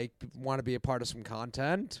would like want to be a part of some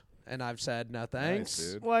content, and I've said no thanks.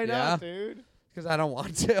 Nice, dude. Why Yeah. not, dude? Because I don't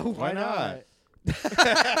want to. Why not?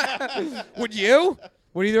 Would you?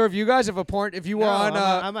 Would either of you guys if you were No, on?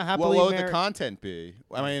 I'm a happily Well, what would the married. content be?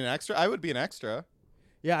 I mean, an extra. I would be an extra.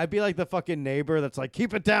 Yeah, I'd be like the fucking neighbor that's like,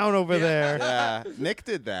 keep it down over there. Yeah, Nick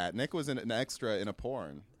did that. Nick was an extra in a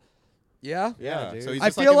porn. yeah. Yeah, dude. So he's I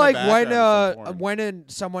just, feel in like the background of some porn. when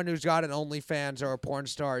someone who's got an OnlyFans or a porn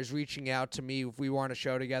star is reaching out to me if we were on a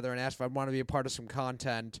show together and asked if I want to be a part of some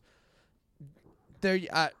content. There,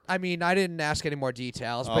 I mean, I didn't ask any more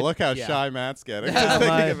details. Oh, but look how yeah. shy Matt's getting. Yeah, Just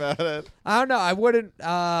thinking like- about it. I don't know. I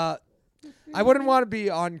wouldn't want to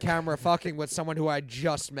be on camera fucking with someone who I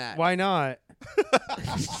just met. Why not?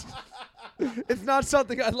 It's not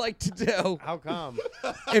something I'd like to do. How come?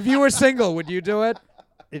 If you were single, would you do it?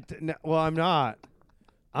 Well, I'm not.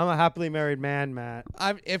 I'm a happily married man, Matt.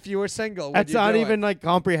 If you were single, would That's you not do even it? like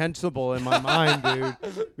comprehensible in my mind, dude.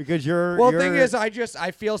 Because you're. Well, you're, thing is,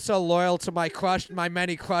 I feel so loyal to my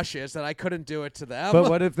many crushes that I couldn't do it to them. But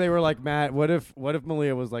what if they were like Matt? What if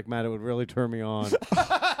Malia was like Matt? It would really turn me on.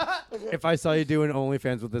 If I saw you doing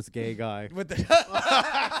OnlyFans with this gay guy, With the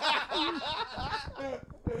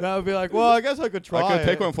that would be like, well, I guess I could try. I could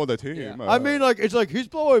take it. one for the team. Yeah. I mean, like it's like he's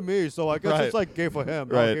blowing me, so I guess Right. it's like gay for him,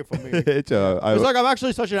 not right. gay for me. It's It's like I'm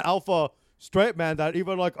actually such an alpha straight man that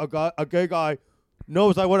even like a gay guy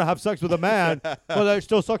knows I want to have sex with a man, but it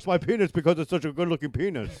still sucks my penis because it's such a good-looking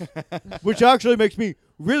penis, which actually makes me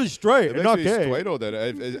really straight it and makes not me gay. straighter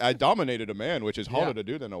than I dominated a man, which is harder Yeah. to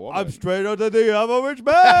do than a woman. I'm straighter than the average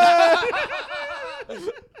man.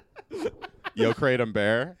 Yo, Kratom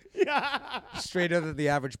Bear. straighter than the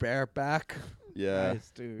average bareback. Yeah.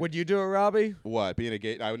 Nice, dude. Would you do it, Robbie? What? Being a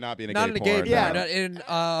gay? I would not be in a Not gay in a porn. gay Yeah. porn. In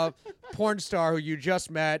porn star who you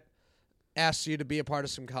just met asks you to be a part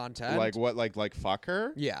of some content. Like what? Like fuck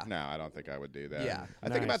her? Yeah. No, I don't think I would do that. Yeah. I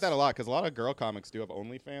think about Nice. that a lot because a lot of girl comics do have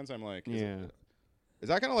OnlyFans. I'm like, Yeah. Is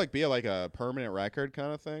that gonna like be like a permanent record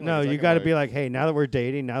kind of thing? No, Like, is that you gonna, got to be like, hey, now that we're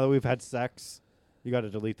dating, now that we've had sex, you got to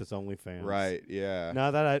delete this OnlyFans. right. Yeah.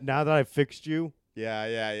 Now that I fixed you,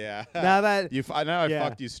 Yeah. now that now I Yeah.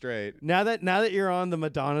 fucked you straight. now that you're on the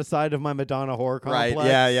Madonna side of my Madonna horror complex,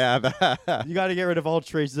 Right. Yeah. you got to get rid of all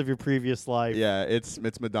traces of your previous life. Yeah. It's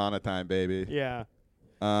Madonna time, baby. Yeah.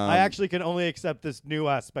 Um, I actually can only accept this new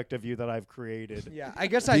aspect of you that I've created. yeah, I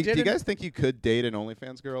guess Do, I do did. you guys think you could date an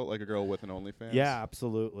OnlyFans girl, like a girl with an OnlyFans? Yeah,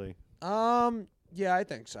 absolutely. Yeah, I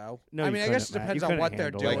think so. No, I you mean, I guess it couldn't, Matt. depends You on what couldn't they're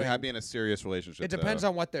handle doing. Like have be in a serious relationship. It depends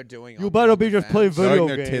on what they're doing. You on better the be just OnlyFans. playing video showing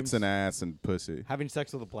their games. tits and ass and pussy. Having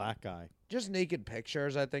sex with a black guy. Just naked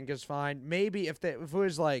pictures, I think, is fine. Maybe if it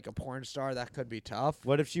was like a porn star, that could be tough.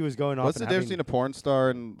 What if she was going off? What's the and difference having- between a porn star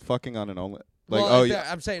and fucking on an Only? Like, Well, oh if yeah,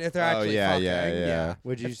 they're- I'm saying if they're Oh, actually yeah, fucking, yeah.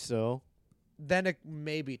 Would you still? then it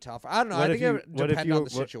may be tough. I don't know. What I if think you- it would what if depend you- on the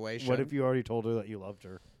what- situation. What if you already told her that you loved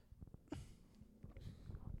her?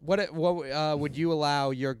 What would you allow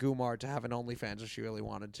your Gumar to have an OnlyFans if she really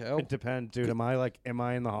wanted to? It depends, dude. Am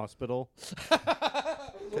I in the hospital?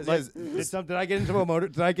 'Cause Like, yes, did I get into a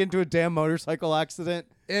did I get into a damn motorcycle accident?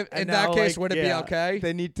 If, And in that now, case, like, would it yeah, be okay?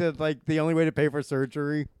 They need to the only way to pay for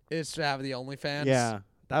surgery. Is to have the OnlyFans? Yeah,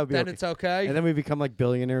 that would be. Then okay. it's okay. And then we become like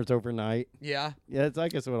billionaires overnight. Yeah. Yeah, I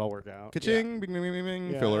guess it would all work out. ka-ching, bing, bing, bing, bing,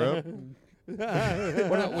 Yeah. fill her up.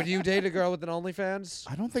 Would you date a girl with an OnlyFans?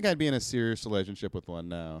 I don't think I'd be in a serious relationship with one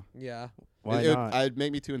now. Yeah. Why it would, not? I'd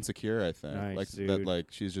make me too insecure. I think Nice, like that. dude. Like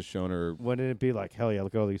she's just shown her. Wouldn't it be like, hell yeah,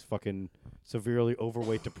 look at all these fucking severely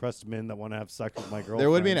overweight, depressed men that want to have sex with my girlfriend? There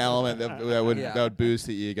would be an element that would Yeah. that would boost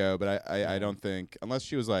the ego, but I don't think unless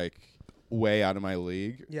she was like way out of my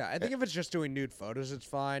league. Yeah, I think if it's just doing nude photos, it's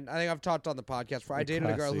fine. I think I've talked on the podcast where I dated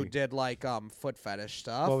a girl who Classy. did like foot fetish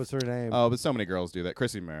stuff. What was her name? Oh, but so many girls do that.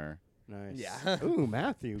 Chrissy Mayer. Nice. Yeah. Ooh,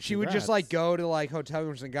 Matthew. She would just like congrats. go to like hotel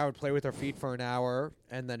rooms and the guy would play with her feet for an hour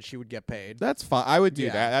and then she would get paid. That's fine. I would do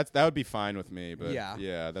Yeah. that. That would be fine with me. But Yeah.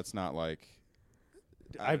 yeah, that's not like.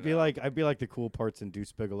 I I'd don't know. be like the cool parts in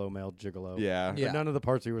Deuce Bigelow, Male Gigolo. Yeah. Yeah. But none of the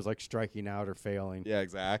parts where he was like striking out or failing. Yeah.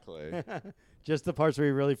 Exactly. Just the parts where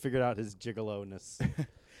he really figured out his gigolo-ness.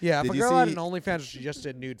 Yeah, if Did a you girl had see- an OnlyFans, she just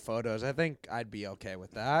did nude photos. I think I'd be okay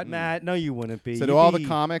with that. Matt, no, you wouldn't be. So You'd to all the be-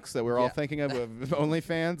 comics that we're all Yeah. thinking of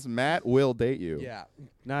OnlyFans, Matt will date you. Yeah.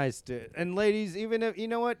 Nice, dude. And ladies, even if you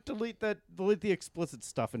know what, delete the explicit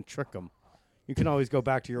stuff and trick them. You can always go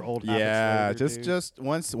back to your old habits Yeah, later, just dude. just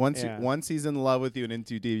once Yeah. once he's in love with you and in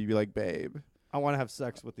too deep, you'd be like, babe, I want to have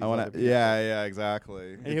sex with these. I want other to. people. Yeah,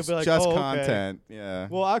 exactly. And he'll It's be like, just "Oh, okay." content. Yeah.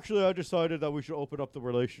 Well, actually, I decided that we should open up the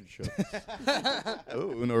relationship.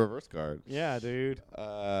 Ooh, no reverse card. Yeah, dude.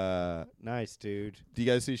 Nice, dude. Do you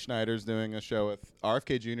guys see Schneider's doing a show with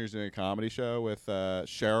RFK Jr.'s doing a comedy show with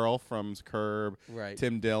Cheryl from Curb, Right.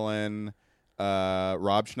 Tim Dillon,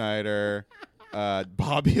 Rob Schneider,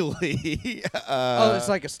 Bobby Lee. Oh, it's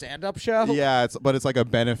like a stand-up show? Yeah, but it's like a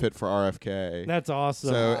benefit for RFK. That's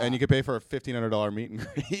awesome. So and you can pay for a $1,500 meet and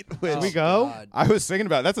greet. Which we go? God. I was thinking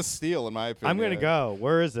about. That's a steal in my opinion. I'm gonna go.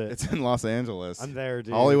 Where is it? It's in Los Angeles. I'm there,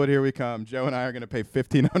 dude. Hollywood, here we come. Joe and I are gonna pay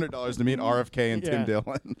 $1,500 to meet RFK and Yeah. Tim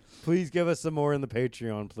Dillon. Please give us some more in the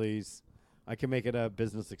Patreon, please. I can make it a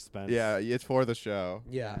business expense. Yeah, it's for the show.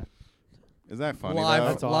 Yeah. Isn't that funny? Live, though?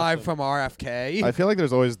 That's live awesome. from RFK. I feel like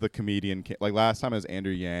there's always the comedian. Like last time, it was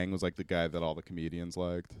Andrew Yang was like the guy that all the comedians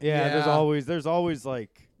liked. Yeah, Yeah. there's always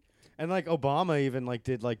like, and like Obama even like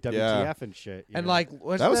did like WTF and shit. you and know? like,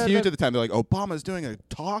 That was huge at the time. They're like, Obama's doing a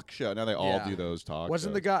talk show. Now they all Yeah. do those talk wasn't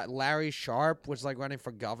shows. the guy Larry Sharp was like running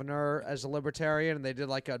for governor as a libertarian, and they did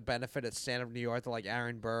like a benefit at Stand Up New York that like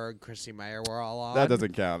Aaron Berg, Chrissy Mayer were all on. That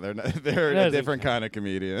doesn't count. They're they're a doesn't different kind of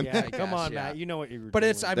comedian. yeah, I come guess, on, yeah. Matt. You know what you were But doing.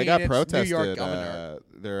 it's I They mean got it's protested. New York governor.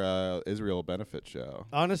 Their Israel benefit show.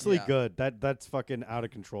 honestly Yeah. good. That's fucking out of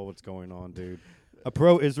control. What's going on, dude? A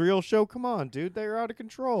pro-Israel show? Come on, dude. They're out of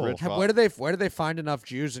control. Rich Where do they find enough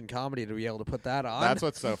Jews in comedy to be able to put that on? That's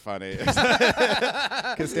what's so funny.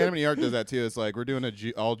 Because Stand Up New York does that too. It's like we're doing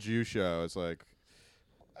a all Jew show. It's like,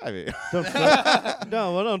 I mean,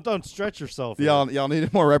 Don't stretch yourself. y'all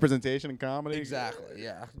need more representation in comedy. exactly.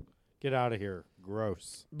 Yeah. Get out of here.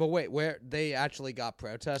 Gross. But wait, where they actually got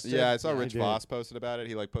protested? Yeah, I saw I Rich did. Voss posted about it.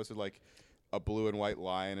 He like posted like a blue and white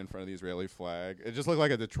lion in front of the Israeli flag. It just looked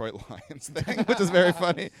like a Detroit Lions thing, which is very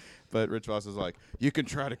funny. But Rich Voss is like, you can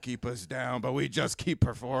try to keep us down, but we just keep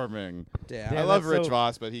performing. Damn. Yeah, I love that's Rich so-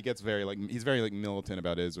 Voss, but he gets very like he's very like militant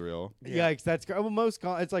about Israel. Yeah. Yikes, that's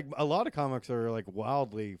well, it's like a lot of comics are like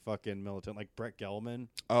wildly fucking militant, like Brett Gelman.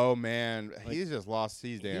 Oh man, Like, he's just lost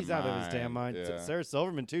his damn He's mind. out of his damn mind. Yeah. Sarah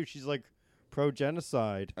Silverman too. She's like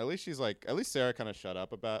pro-genocide. At least Sarah kind of shut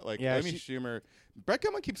up about Yeah, Amy Schumer. Brett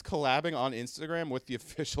Gelman keeps collabing on Instagram with the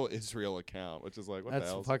official Israel account, which is like what That's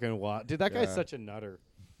the hell? fucking wild, dude. That guy's Yeah. such a nutter.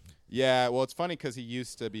 Yeah, well, it's funny because he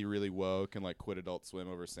used to be really woke and like quit Adult Swim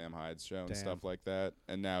over Sam Hyde's show and Damn. stuff like that,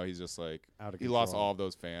 and now he's just like Out of he lost control. all of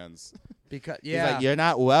those fans. Because He's yeah. like, you're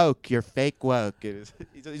not woke, you're fake woke.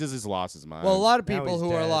 He just lost his mind. Well, a lot of Now people he's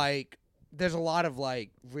who are dead. like, there's a lot of like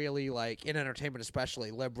really like in entertainment,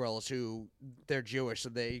 especially liberals who they're Jewish, so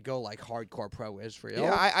they go like hardcore pro-Israel.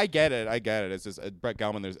 Yeah, I get it. It's just Brett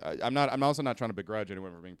Gelman. I'm also not trying to begrudge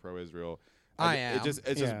anyone for being pro-Israel. I It's am.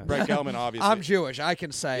 just Yeah. Brett Gelman, obviously. I'm Jewish. I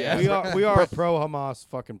can say Yeah. it. We are a pro-Hamas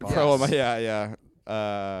fucking podcast. Yes. Yeah.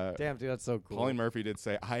 Damn, dude, that's so cool. Pauline Murphy did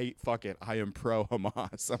say, I am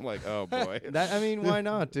pro-Hamas. I'm like, oh boy. I mean, why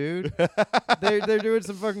not, dude? they're doing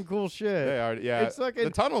some fucking cool shit. They are, yeah. It's fucking- the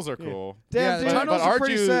tunnels are cool. Damn, Yeah, the dude. tunnels But are our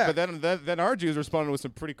pretty Jews, sick. but then our Jews responded with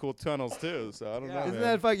some pretty cool tunnels too. So I don't know. Isn't man.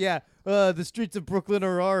 that fuck? Yeah. The streets of Brooklyn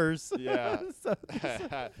are ours. Yeah. So-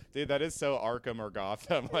 Dude, that is so Arkham or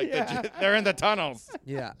Gotham. Like Yeah. they're in the tunnels.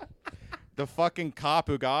 Yeah. The fucking cop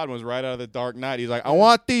who got him was right out of the Dark Knight. He's like, I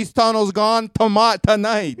want these tunnels gone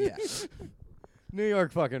tonight. Yeah. New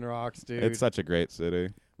York fucking rocks, dude. It's such a great city.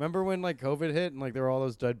 Remember when like COVID hit and like there were all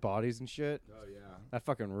those dead bodies and shit? Oh yeah. That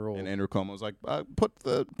fucking ruled. And Andrew Cuomo was like, put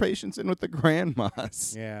the patients in with the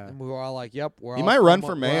grandmas. Yeah. And we were all like, "Yep, we're He all might run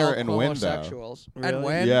homo- for we're mayor all and win, though. homosexuals." Really? And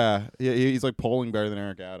win. Yeah, he's like polling better than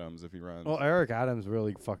Eric Adams if he runs. Well, Eric Adams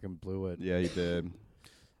really fucking blew it. Yeah, he did.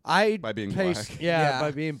 I By being paid- black. Yeah, by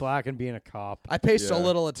being black and being a cop. I pay so Yeah.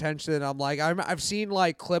 little attention. I'm like, I've seen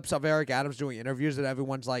like clips of Eric Adams doing interviews that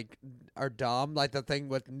everyone's like are dumb. Like the thing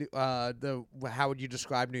with the how would you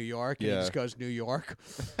describe New York? And he Yeah. just goes New York.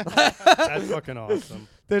 That's fucking awesome.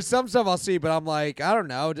 There's some stuff I'll see, but I'm like, I don't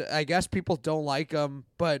know. I guess people don't like him,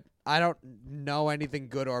 but I don't know anything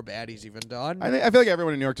good or bad he's even done. I feel like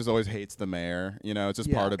everyone in New York just always hates the mayor. You know, it's just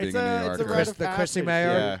Yeah. part of being It's a New a Yorker. rite of the Chrissy passage. mayor.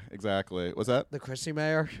 Yeah, exactly. What's that? The Chrissy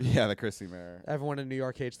mayor. Yeah, the Chrissy mayor. Everyone in New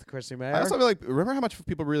York hates the Chrissy mayor. I also feel like, remember how much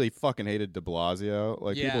people really fucking hated de Blasio?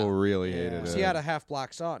 Like, Yeah. people really Yeah. hated it. he had a half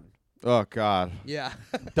black son. Oh, God. Yeah.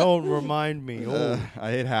 Don't remind me. Oh,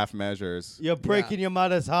 I hate half measures. you're breaking your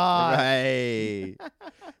mother's heart. Right.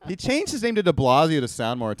 He changed his name to De Blasio to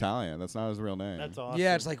sound more Italian. That's not his real name. That's awesome.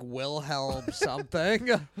 Yeah, it's like Wilhelm something.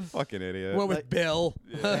 Fucking idiot. Went with Bill.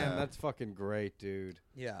 Man, that's fucking great, dude.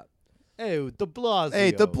 Yeah. Hey, De Blasio.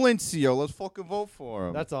 Hey, De Blasio, let's fucking vote for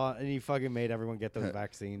him. That's all. And he fucking made everyone get those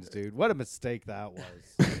vaccines, dude. What a mistake that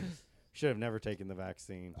was. Should have never taken the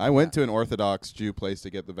vaccine. I went to an Orthodox Jew place to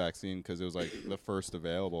get the vaccine because it was like the first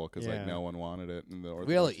available because Yeah. like no one wanted it in the Orthodox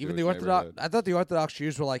Really? Even the Jewish Orthodox? neighborhood. I thought the Orthodox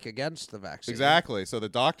Jews were like against the vaccine. Exactly. So the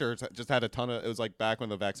doctor just had a ton of. It was like back when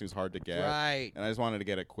the vaccine was hard to get, Right. and I just wanted to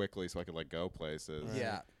get it quickly so I could like go places. Right.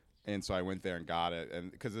 Yeah. And so I went there and got it,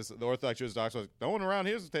 and because the Orthodox Jewish doctor was like, no one around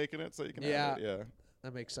here is taking it, so you can have it. Yeah.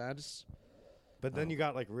 That makes sense. But then you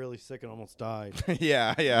got like really sick and almost died.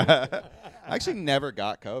 Yeah, yeah. I actually never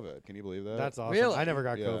got COVID. Can you believe that? That's awesome. Really? I never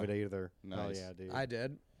got Yeah. COVID either. Nice. Oh yeah, dude. I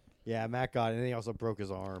did. Yeah, Matt got it, and he also broke his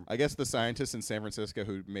arm. I guess the scientists in San Francisco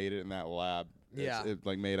who made it in that lab, Yeah. it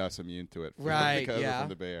like made us immune to it. Right, Because we're yeah. from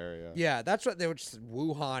the Bay Area. Yeah, that's what they were.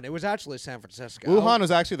 Wuhan. It was actually San Francisco. Wuhan was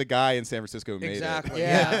actually the guy in San Francisco who made Exactly. it.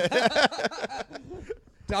 Yeah.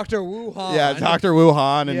 Dr. Wuhan. Yeah, Dr.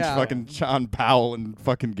 Wuhan and Yeah. fucking John Powell and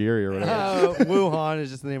fucking Geary or whatever. Wuhan is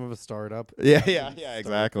just the name of a startup. yeah,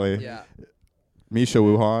 exactly. Yeah. Misha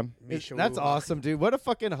Wuhan. Misha That's Wuhan. awesome, dude. What a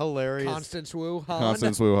fucking hilarious. Constance Wuhan.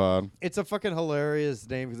 Constance Wuhan. It's a fucking hilarious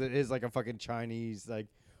name because it is like a fucking Chinese, like,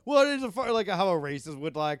 what is a like how a racist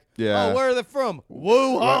would like, Yeah. oh, where are they from?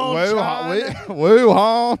 Wuhan, China.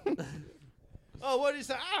 Wuhan. Oh, what did he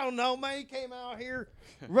say? I don't know, man. He came out here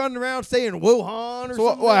running around saying Wuhan or So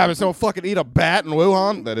something. what happened? So fucking eat a bat in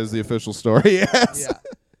Wuhan? That is the official story, yes. Yeah.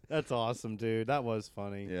 That's awesome, dude. That was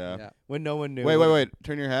funny. Yeah. Yeah. When no one knew. Wait.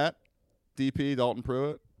 Turn your hat. DP, Dalton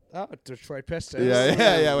Pruitt. Oh, Detroit Pistons.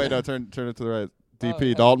 Yeah. Wait, no, turn it to the right.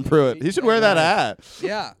 DP, Oh, Dalton Pruitt. He should wear that hat.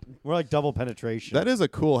 Yeah. We're like double penetration. That is a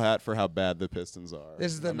cool hat for how bad the Pistons are.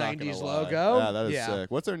 This is the I'm not gonna 90s lie. logo? Yeah, that is Yeah.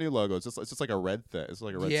 sick. What's their new logo? It's just like a red thing. It's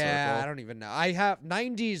like a red Yeah, circle. I don't even know. I have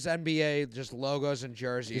 90s NBA just logos and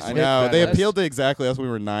jerseys. I Smith know. They Brothers. appealed to exactly us when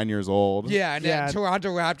we were 9 years old. Yeah, and Yeah. Toronto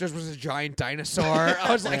Raptors was a giant dinosaur.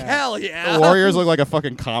 I was like, Yeah. hell yeah. The Warriors look like a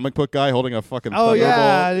fucking comic book guy holding a fucking Oh thunderbolt.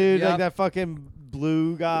 yeah, dude. Yep. Like that fucking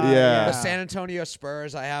blue guy. Yeah. The San Antonio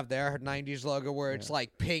Spurs, I have their 90s logo where it's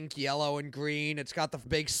like pink, yellow, and green. It's got the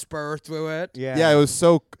big spur through it. Yeah. Yeah, it was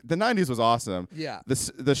so. The 90s was awesome. Yeah.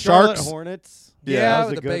 The Charlotte Sharks. Hornets. Yeah, Yeah, that was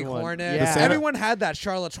with a the good big one. hornet. Yeah. Everyone had that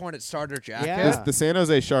Charlotte's Hornet starter jacket. Yeah. The San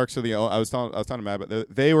Jose Sharks are I was telling Matt,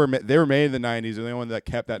 but they were made in the 90s. They're the only one that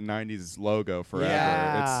kept that 90s logo forever.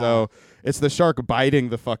 Yeah. It's the shark biting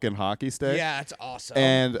the fucking hockey stick. Yeah, it's awesome.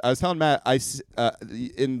 And I was telling Matt,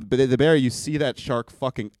 in the Bay Area, you see that shark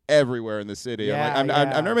fucking everywhere in the city. Yeah, I've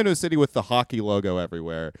yeah. never been to a city with the hockey logo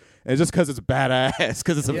everywhere. And it's just because it's badass,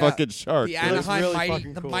 because it's a Yeah. fucking shark. the looks Anaheim really Mighty,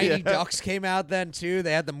 fucking the cool. Mighty Yeah. Ducks came out then too.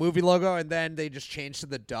 They had the movie logo, and then they just changed to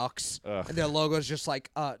the Ducks, Ugh. and their logo is just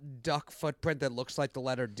like a duck footprint that looks like the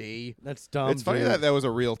letter D. That's dumb. It's funny dude. that was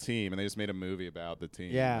a real team, and they just made a movie about the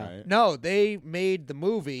team. Yeah. Right? No, they made the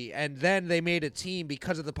movie, and then they made a team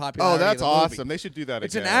because of the popularity. Oh, that's of the movie. awesome. They should do that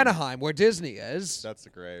It's again. in Anaheim, where Disney is. That's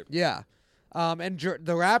great. Yeah, and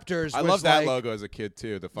the Raptors. I was love that like- logo as a kid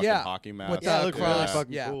too. The fucking Yeah, hockey map. with Yeah, the it looked really cross.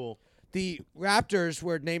 fucking Yeah. cool. The Raptors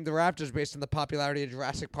were named the Raptors based on the popularity of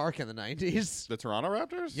Jurassic Park in the 90s. The Toronto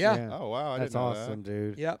Raptors. Yeah. Yeah. Oh wow, I That's didn't know awesome, that.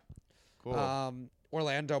 dude. Yep. Cool.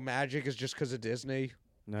 Orlando Magic is just because of Disney.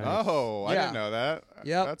 Nice. Oh, I Yeah. didn't know that.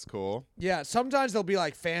 Yep. That's cool. Yeah, sometimes there'll be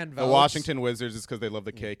like fan votes. The Washington Wizards is because they love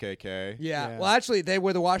the KKK. Yeah. Yeah. Well, actually, they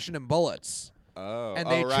were the Washington Bullets. Oh. And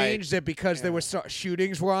they right. changed it because there Yeah. were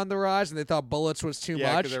shootings were on the rise, and they thought bullets was too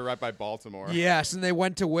Yeah, much. because they're right by Baltimore. Yes, and they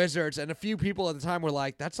went to Wizards, and a few people at the time were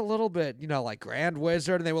like, "That's a little bit, like Grand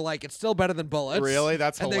Wizard," and they were like, "It's still better than bullets." Really?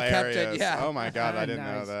 That's and hilarious. They kept it, yeah. Oh my god, I didn't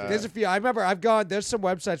know Nice, that. There's a few. I remember I've gone. There's some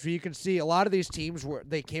websites where you can see a lot of these teams where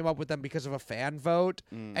they came up with them because of a fan vote,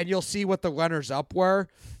 and you'll see what the runners up were,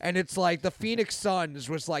 and it's like the Phoenix Suns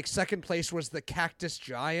was like second place was the Cactus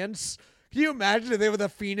Giants. Can you imagine if they were the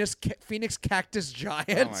Phoenix Cactus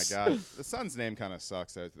Giants? Oh my god, the Suns name kind of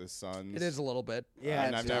sucks. The Suns. It is a little bit. Yeah,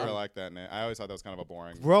 I've it's never dumb. liked that name. I always thought that was kind of a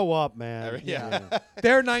boring. Grow up, man. Yeah.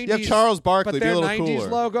 Their 90s. You have Charles Barkley. But Be a their little 90s cooler.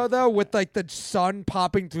 logo though, with like the sun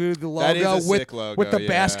popping through the logo, That is a with sick logo, with the yeah.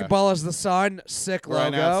 basketball as the sun, sick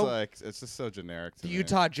Right logo. now, it's just so generic. To The me.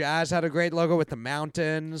 Utah Jazz had a great logo with the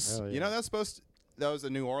mountains, Hell yeah. You know that was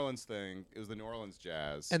a New Orleans thing. It was the New Orleans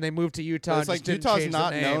Jazz. and they moved to Utah. But and it's like just didn't Utah's change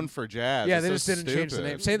not the name. known for jazz. Yeah, It's they so just didn't change the stupid.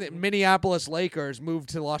 name. Say that Minneapolis Lakers moved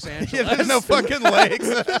to Los Angeles. Yeah, there's no fucking lakes.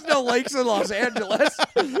 There's no lakes in Los Angeles.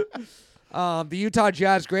 The Utah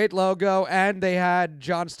Jazz, great logo, and they had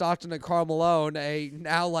John Stockton and Karl Malone, a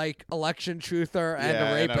now like election truther and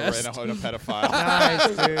yeah, a rapist. and a pedophile.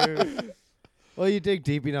 Nice, dude. Well, you dig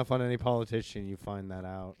deep enough on any politician, you find that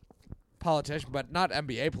out. Politician, but not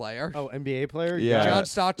NBA player. Oh, NBA player? Yeah. John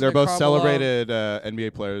Stockton. They're and both Carmelo celebrated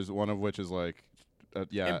NBA players, one of which is like,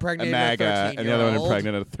 impregnated a MAGA, a and the other one 13-year-old.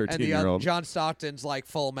 impregnated a And the 13-year-old. John Stockton's like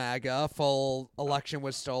full MAGA, full election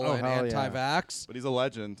was stolen, hell yeah. anti-vax. But he's a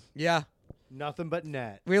legend. Yeah. Nothing but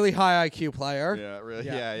net. Really high IQ player. Yeah, really.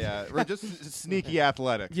 Yeah. Yeah. We're just sneaky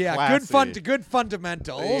athletic. Yeah, classy. good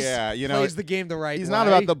fundamentals. Yeah, you know, plays the game the right He's way. not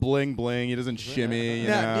about the bling bling. He doesn't shimmy. You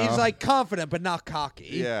No, know? he's like confident but not cocky.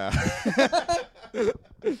 yeah.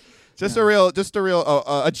 Just a real,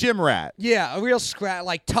 a gym rat. Yeah, a real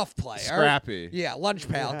like tough player. Scrappy. Yeah, lunch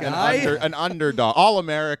pail An guy. An underdog. All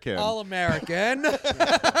American. All American.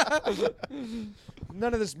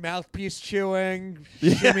 None of this mouthpiece chewing,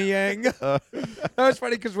 shimmying. That was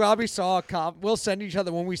funny because Robbie saw a we'll send each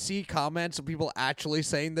other when we see comments of people actually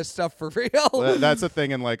saying this stuff for real. Well, that's a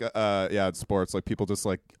thing in like in sports, like people just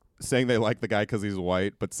like saying they like the guy because he's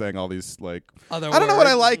white, but saying all these like Other I don't know what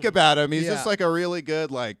I words. like about him. He's Yeah. just like a really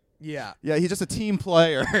good like Yeah. he's just a team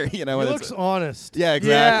player. You know, He and looks it's- honest. yeah,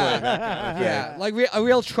 exactly. Yeah. that kind of thing. Yeah, like a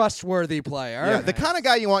real trustworthy player. Yeah, the kind of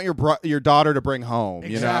guy you want your daughter to bring home.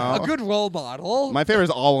 Exactly. You know, A good role model. My favorite is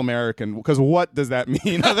all American because what does that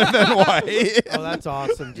mean other than white? Oh, that's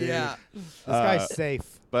awesome, dude. Yeah. This guy's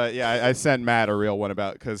safe. But yeah, I sent Matt a real one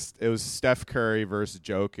about because it was Steph Curry versus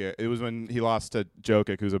Jokic. It was when he lost to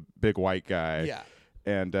Jokic, who's a big white guy. Yeah.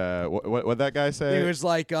 And what that guy say? It was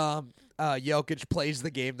like Jokic plays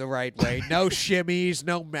the game the right way. No shimmies,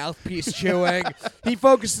 no mouthpiece chewing. He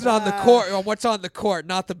focuses on the court, on what's on the court,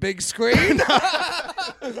 not the big screen. I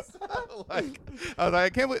was like, I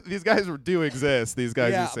can't believe these guys do exist. These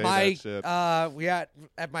guys who say that shit. We had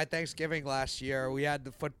at my Thanksgiving last year, we had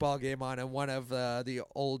the football game on, and one of the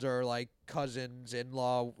older like cousins,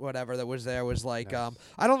 in-law, whatever that was there was like, I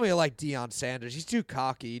don't really like Deion Sanders. He's too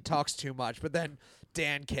cocky. He talks too much. But then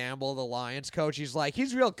Dan Campbell, the Lions coach, he's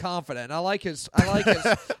real confident. I like his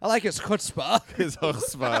chutzpah. His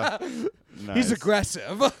chutzpah. Nice. He's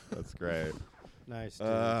aggressive. That's great. Nice, dude.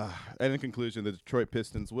 And in conclusion, the Detroit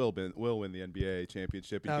Pistons will win the NBA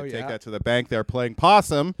championship. You Oh, can take yeah. that to the bank. They're playing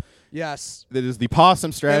possum. Yes. That is the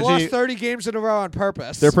possum They strategy. lost 30 games in a row on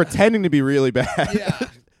purpose. They're pretending to be really bad. Yeah.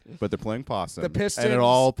 But they're playing possum. The Pistons- And it'll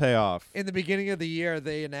all pay off. In the beginning of the year,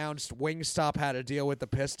 they announced Wingstop had a deal with the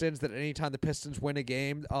Pistons that anytime the Pistons win a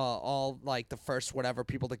game, all like the first whatever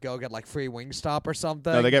people that go get like free Wingstop or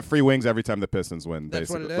something. No, they get free wings every time the Pistons win. That's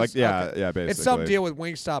what basically. it is? Like, yeah, Okay. yeah, basically. It's some deal with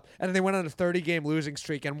Wingstop, and then they went on a 30-game losing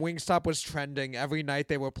streak, and Wingstop was trending every night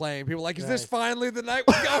they were playing. People were like, "Is this Nice. finally the night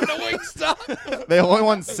we're going to Wingstop?" They only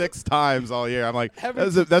won 6 times all year. I'm like,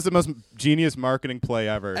 that's the most genius marketing play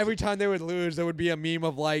ever. Every time they would lose, there would be a meme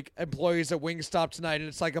of like employees at Wingstop tonight, and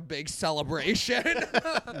it's like a big celebration.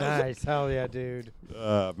 Nice. Hell yeah, dude.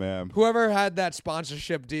 Man. Whoever had that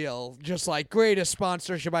sponsorship deal, just like greatest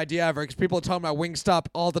sponsorship idea ever, because people are talking about Wingstop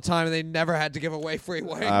all the time, and they never had to give away free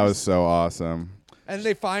wings. That was so awesome. And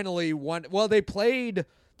they finally won. Well, they played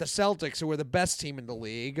the Celtics, who were the best team in the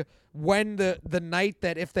league, when the night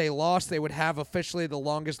that if they lost, they would have officially the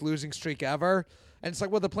longest losing streak ever. And it's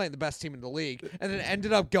like, well, they're playing the best team in the league. And it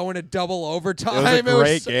ended up going to double overtime. It was a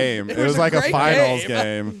great game. It was like a great finals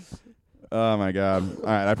game. game. Oh my god! All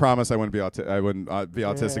right, I promise I wouldn't be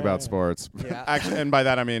autistic about sports. Yeah. Actually, and by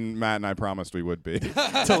that I mean Matt and I promised we would be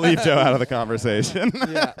to leave Joe out of the conversation.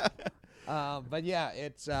 Yeah. But yeah,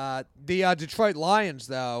 it's the Detroit Lions,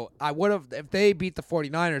 though. I would have, if they beat the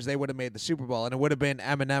 49ers, they would have made the Super Bowl, and it would have been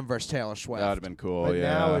Eminem versus Taylor Swift. That would have been cool. But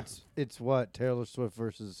yeah. now it's what? Taylor Swift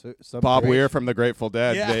versus some Bob great- Weir from the Grateful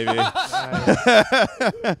Dead, Yeah. baby.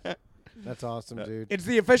 Nice. That's awesome, dude. It's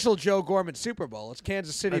the official Joe Gorman Super Bowl. It's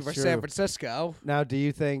Kansas City That's versus true. San Francisco. Now, do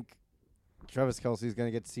you think Travis Kelce's going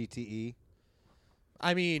to get CTE?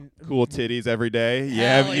 I mean, Cool titties every day. Hell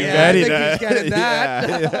Yeah, you yeah, bet I he think he's does. getting that.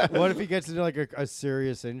 Yeah, yeah. What if he gets into like a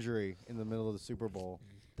serious injury in the middle of the Super Bowl?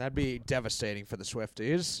 that'd be devastating for the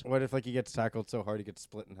Swifties. What if like he gets tackled so hard he gets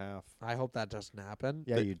split in half? I hope that doesn't happen.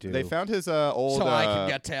 Yeah, you do. They found his old. So I can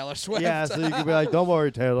get Taylor Swift. Yeah, so you can be like, "Don't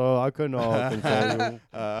worry, Taylor. I couldn't console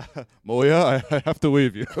you." Moya, I have to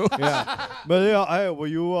leave you. Yeah, but yeah, will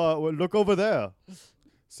you look over there?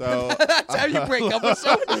 So That's how you break up with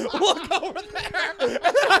someone. Look over there, and then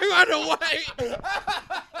I run away.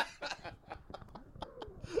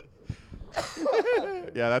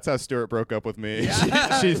 yeah, that's how Stuart broke up with me.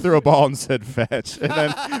 She threw a ball and said fetch, and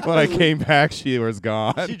then when I came back, she was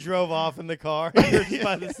gone. She drove off in the car. You're just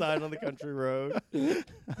by the side on the country road.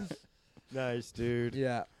 Nice, dude.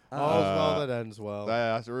 Yeah. All's well that ends well.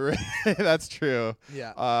 That's true.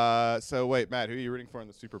 Yeah. So wait, Matt, who are you rooting for in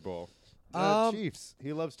the Super Bowl? Chiefs.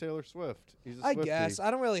 He loves Taylor Swift. He's a I Swiftie. guess.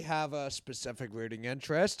 I don't really have a specific rooting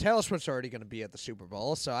interest. Taylor Swift's already going to be at the Super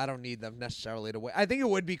Bowl, so I don't need them necessarily to win. I think it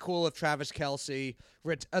would be cool if Travis Kelce.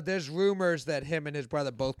 There's rumors that him and his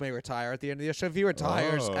brother both may retire at the end of the year. So if he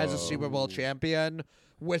retires as a Super Bowl champion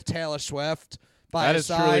with Taylor Swift by That his is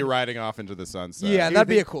side, truly riding off into the sunset. yeah, Do you that'd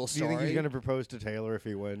be a think- cool Do you think story. he's going to propose to Taylor if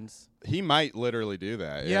he wins? He might literally do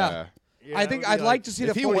that. Yeah. Yeah, I that think would be I'd like to see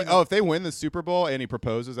If the he 49ers. if they win the Super Bowl and he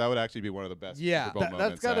proposes, that would actually be one of the best Yeah. Super Bowl That's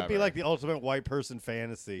moments got to be ever. like the ultimate white person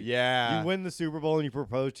fantasy. Yeah. You win the Super Bowl and you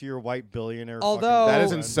propose to your white billionaire. Although- fucking That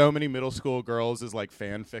is in girlfriend. so many middle school girls is like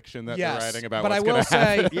fan fiction that Yes, they're writing about but what's I will gonna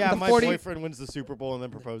happen. say- Yeah, the my 40 boyfriend wins the Super Bowl and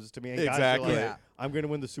then proposes to me. And guys are Exactly. like, Yeah. I'm going to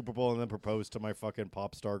win the Super Bowl and then propose to my fucking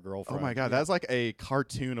pop star Oh girlfriend. my god, that's like a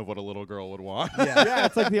cartoon of what a little girl would want. Yeah,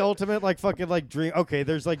 it's like the ultimate like fucking like dream. Okay,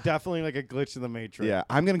 there's like definitely like a glitch in the matrix. Yeah,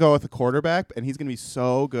 I'm gonna go with the quarterback, and he's gonna be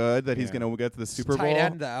so good that he's Yeah. gonna get to the Super tight Bowl.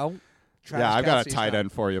 end though. Travis Yeah, I've got a Kelce's tight not-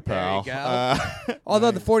 end for you, There pal. you go.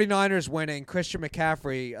 Although Nice. the 49ers winning, Christian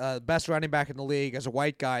McCaffrey, best running back in the league as a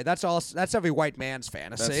white guy. That's every white man's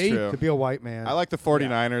fantasy. That's true. To be a white man. I like the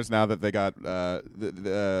 49ers now that they got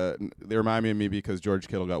they remind me of me because George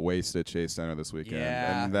Kittle got wasted Chase Center this weekend.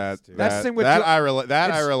 Yeah. And That's the thing with that Geor- I relate It's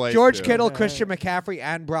I relate George to. Kittle, Yeah. Christian McCaffrey,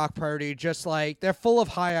 and Brock Purdy. Just like they're full of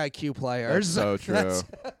high IQ players. That's so true.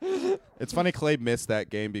 That's- It's funny Clay missed that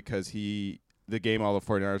game because the game all the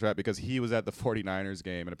 49ers were at because he was at the 49ers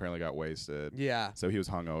game and apparently got wasted. yeah. So he was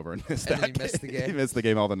hungover and missed And that he missed the game. He missed the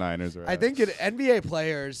game all the Niners were I at. think NBA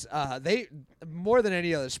players, they more than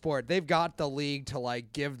any other sport, they've got the league to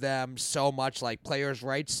like give them so much like players'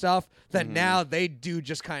 rights stuff that Mm-hmm. now they do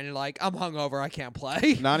just kind of like I'm hungover, I can't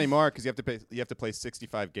play. Not anymore because you have to play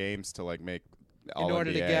 65 games to like make all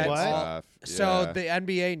order to NBA get and What? stuff. So Yeah. the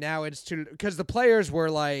NBA now instituted because the players were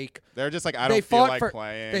like They're just like I they don't feel fought like for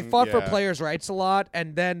playing. they fought for Yeah. players' rights a lot,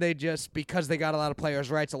 and then they just because they got a lot of players'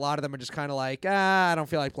 rights, a lot of them are just kind of like I don't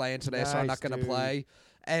feel like playing today, so I'm not Nice, going to dude. play.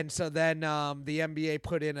 And so then the NBA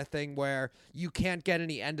put in a thing where you can't get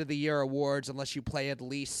any end of the year awards unless you play at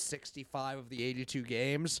least 65 of the 82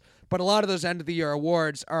 games. But a lot of those end of the year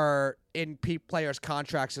awards are in players'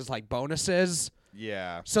 contracts as like bonuses.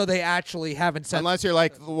 Yeah. So they actually haven't said Unless you're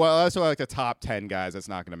like unless you're like the top 10 guys, that's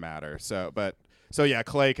not going to matter. So yeah,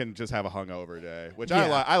 Clay can just have a hungover day, which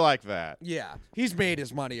Yeah. I like that. Yeah, he's made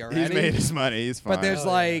his money already. He's made his money. He's fine. But there's Oh,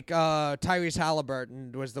 yeah. like Tyrese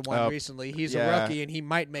Halliburton was the one Oh, recently. He's a yeah. rookie and he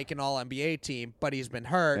might make an All NBA team, but he's been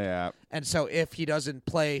hurt. yeah. And so if he doesn't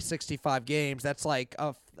play 65 games, that's like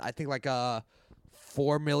I think like a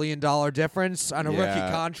 $4 million difference on a rookie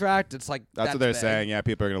Yeah. contract. It's like That's what they're big. saying. Yeah,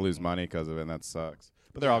 people are going to lose money because of it, and that sucks.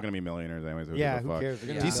 But they're all going to be millionaires anyways. Who Yeah, gives a who fuck? cares? They're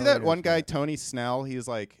gonna Yeah. Do you be see that one millionaires, guy, Tony Snell? He's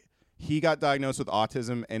like, he got diagnosed with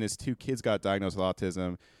autism, and his 2 kids got diagnosed with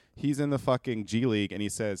autism. He's in the fucking G League, and he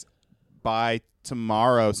says, by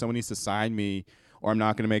tomorrow, someone needs to sign me, or I'm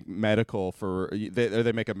not going to make medical for.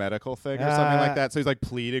 They make a medical thing or something like that. So he's like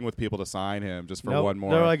pleading with people to sign him just for Nope. one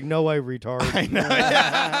more. They're like, no way, retard. I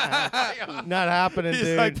know. Not happening, He's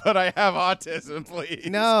dude. like, but I have autism, please.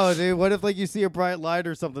 No, dude. What if like you see a bright light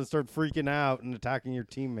or something, start freaking out and attacking your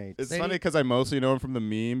teammates? It's They funny need- because I mostly know him from the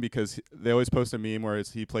meme because they always post a meme where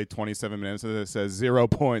he played 27 minutes and it says 0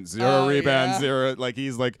 points, 0 Oh, rebounds, yeah. 0. Like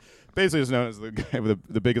he's like basically just known as the guy with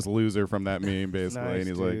the biggest loser from that meme, basically. Nice, and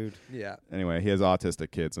he's dude. Yeah. like, anyway, he has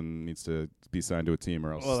autistic kids and needs to be signed to a team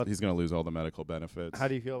or else Well, he's going to lose all the medical benefits. How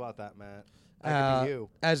do you feel about that, Matt? That could be you.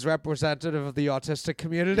 As representative of the autistic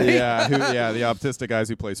community. yeah, the autistic guys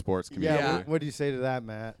who play sports Yeah. community. What do you say to that,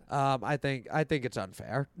 Matt? I think it's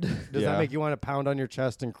unfair. Does Yeah. that make you want to pound on your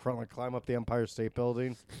chest and climb up the Empire State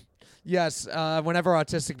Building? Yes, whenever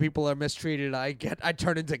autistic people are mistreated, I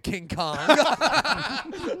turn into King Kong.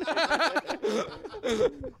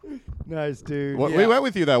 Nice, dude. What, Yeah. We went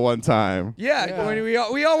with you that one time. yeah, Yeah. when we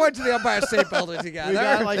all went to the Empire State Building together. We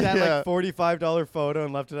got like that Yeah. like $45 photo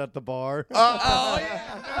and left it at the bar. oh yeah.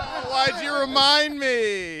 No, why'd you remind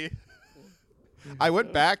me? I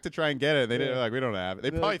went back to try and get it. They didn't like. We don't have it.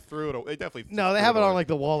 They probably threw it. They definitely. No, they threw have it on away. like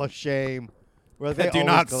the wall of shame. Where they Do always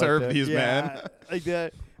not collect serve it. these Yeah, men. like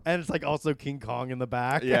that, and it's like also King Kong in the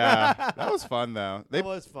back. Yeah, that was fun though. that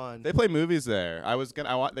was fun. They play movies there. I was gonna.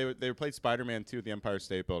 I want. They played Spider-Man 2 at the Empire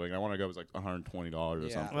State Building. I want to go. It was like $120 or Yeah.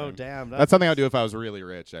 something. Oh damn, That's something I'd do if I was really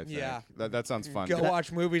rich. I think. Yeah. That sounds fun. Go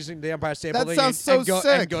watch movies in the Empire State That Building sounds so and go,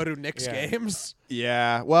 sick. and go to Knicks Yeah. games.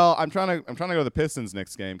 Yeah. Well, I'm trying to go to the Pistons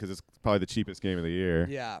next game because it's probably the cheapest game of the year,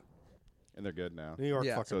 Yeah. and they're good now. New York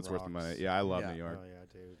Yeah. fucking So it's worth the rocks. money. Yeah, I love Yeah. New York. Oh yeah,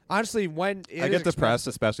 dude. Honestly, when I get depressed,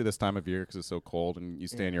 especially this time of year, because it's so cold and you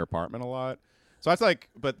stay in your apartment a lot. So that's like,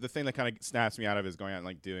 but the thing that kind of snaps me out of is going out and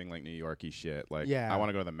like doing like New Yorky shit. Like, Yeah. I want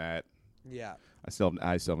to go to the Met. Yeah. I still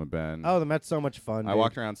haven't been. Oh, the Met's so much fun. I dude.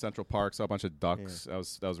 walked around Central Park, saw a bunch of ducks. Yeah.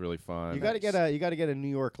 That was really fun. You got to get a New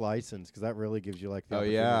York license because that really gives you like the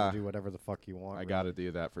opportunity to do whatever the fuck you want. I got to do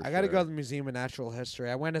that for sure. I got to go to the Museum of Natural History.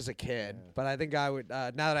 I went as a kid, but I think I would now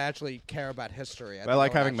that I actually care about history. I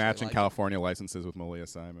like having matching like California licenses with Malia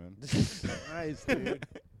Simon. Nice, dude.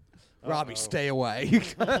 Robbie, stay away.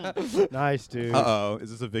 Nice, dude. Uh-oh. Is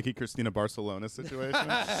this a Vicky Cristina Barcelona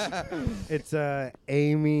situation? It's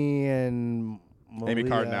Amy and Malia. Amy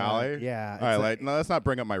Cardinale? Yeah. All right, let's not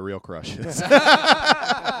bring up my real crushes.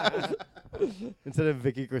 Instead of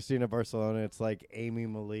Vicky Cristina Barcelona, it's like Amy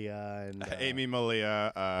Malia and Amy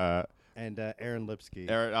Malia. and Aaron Lipsky.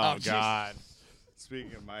 Oh, God.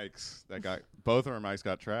 Speaking of mics, both of our mics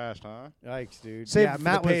got trashed, huh? Yikes, dude. Save yeah, it for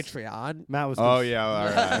Matt the was Patreon. Matt was. Oh, yeah. All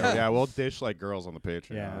right. Yeah, we'll dish like girls on the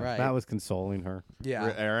Patreon. Yeah, Right. Matt was consoling her.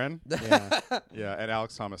 Yeah. Aaron? Yeah. Yeah, and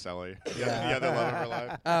Alex Tomaselli. Yeah. Yeah, the love of her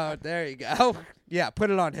life. Oh, there you go. Yeah,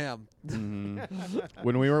 put it on him.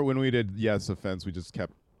 When we did Yes Offense, we just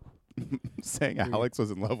kept saying Alex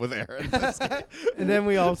was in love with Aaron. And then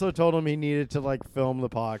we also told him he needed to like film the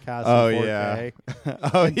podcast. Oh, in 4K. yeah.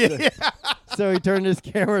 Oh, yeah. So he turned his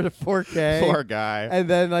camera to 4K. Poor guy. And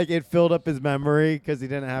then like it filled up his memory because he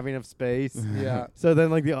didn't have enough space. Yeah. So then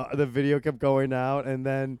like the video kept going out, and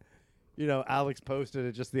then Alex posted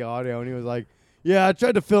it just the audio, and he was like, "Yeah, I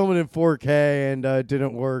tried to film it in 4K and it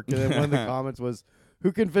didn't work." And then one of the comments was,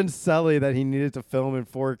 "Who convinced Sully that he needed to film in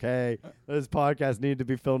 4K? That his podcast needed to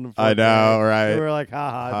be filmed in 4K?" I know, right? And we were like,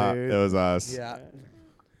 "Haha, dude." It was us. Yeah.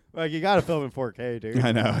 Like you got to film in 4K, dude.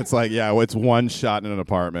 I know. It's like, yeah, it's one shot in an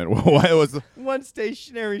apartment. What was One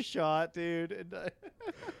stationary shot, dude. And,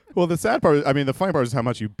 well, the sad part, the funny part is how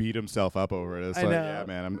much you beat himself up over it. It's I like, know.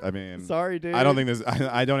 yeah, man. sorry, dude. I don't think this.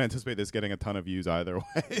 I don't anticipate this getting a ton of views either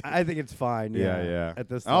way. I think it's fine. Yeah. yeah. At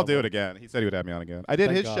this, I'll do level. it again. He said he would have me on again. I did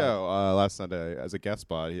Thank his God. show last Sunday as a guest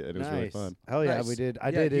spot. It was really Nice. fun. Hell yeah, Nice. we did. I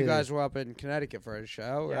Yeah, did. you guys were up in Connecticut for a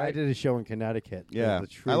show, Yeah, right? I did a show in Connecticut. Yeah, The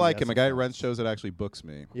true I like him. Yes A guy who Offense. rents shows that actually books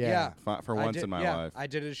me. Yeah. For once in my life. I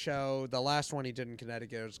did a show. The last one he did in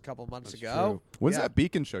Connecticut was a couple months That's ago. When's Yeah. that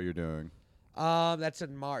Beacon show you're doing? That's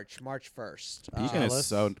in March 1st. Beacon is Jealous?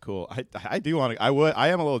 so cool. I do want to. I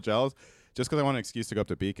am a little jealous, just because I want an excuse to go up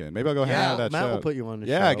to Beacon. Maybe I'll go hang Yeah, out at that Matt show. will put you on the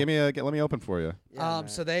Yeah, show. let me open for you. Yeah,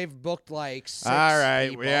 So they've booked like 6 All right,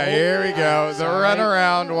 people. yeah, here we go. The Sorry.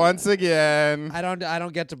 runaround once again. I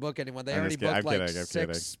don't get to book anyone. They I'm already just kidding. booked I'm like kidding.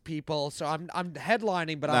 I'm 6 people. So I'm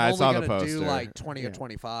headlining, but Nah, I'm it's on only the gonna do poster. like 20 or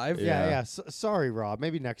 25. Yeah, Yeah. sorry, Rob.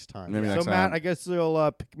 Maybe next time. Maybe so next Matt, time. I guess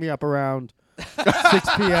you'll pick me up around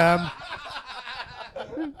 6 p.m.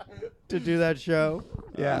 to do that show.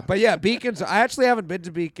 Yeah, but yeah, Beacon's. I actually haven't been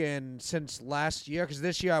to Beacon since last year because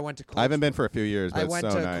this year I went to. Cold I haven't been for a few years, but I it's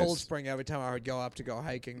went so to nice. Cold Spring every time I would go up to go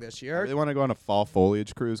hiking this I year. really want to go on a fall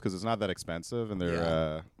foliage cruise because it's not that expensive, and they're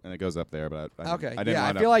Yeah. and it goes up there. But I Okay, didn't yeah, I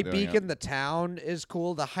wind feel up like doing Beacon, it. the town, is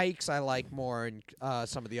cool. The hikes I like more, and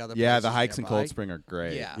some of the other. Yeah, the places hikes in nearby. Cold Spring are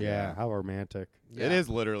great. Yeah. Yeah, how romantic. Yeah. It is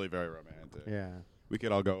literally very romantic. Yeah. We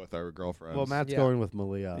could all go with our girlfriends. Well, Matt's Yeah. going with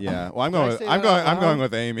Malia. Yeah. Well, I'm Did I going. say I'm that going. out I'm going loud?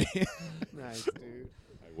 with Amy. Nice, dude.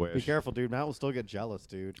 I wish. Be careful, dude. Matt will still get jealous,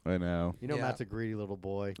 dude. I know. You know Yeah. Matt's a greedy little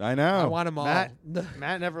boy. I know. I want them all. Matt,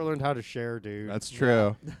 Matt never learned how to share, dude. That's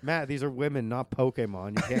true. Matt, these are women, not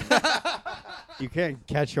Pokemon. You can't. You can't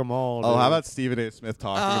catch them all. Oh, dude. how about Stephen A. Smith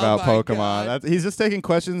talking Oh about my Pokemon? God. He's just taking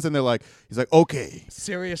questions, and he's like, okay,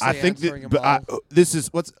 Seriously, I think answering them all. this is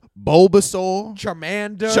what's Bulbasaur,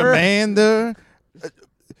 Charmander. Charmander.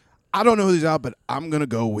 I don't know who these are, but I'm gonna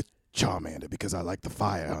go with Charmander because I like the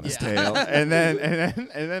fire on his tail. And then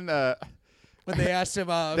When they asked him,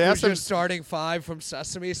 They who's asked your him- starting 5 from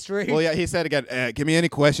Sesame Street? well, yeah, he said again, give me any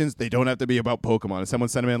questions. They don't have to be about Pokemon. And someone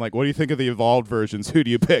sent him in like, what do you think of the evolved versions? Who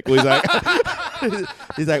do you pick? Well,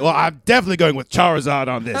 he's like, well, I'm definitely going with Charizard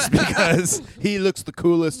on this because he looks the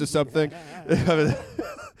coolest or something.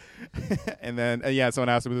 And then someone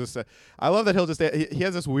asked him this. I love that he'll just he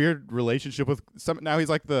has this weird relationship with some. Now he's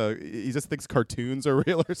like he just thinks cartoons are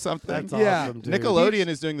real or something. That's Yeah. awesome, dude. Nickelodeon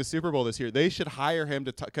is doing the Super Bowl this year. They should hire him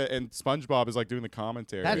to and SpongeBob is like doing the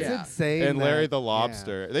commentary. That's Yeah. insane. and Larry that- the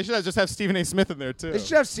Lobster. They should just have Stephen A. Smith in there too. They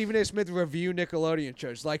should have Stephen A. Smith review Nickelodeon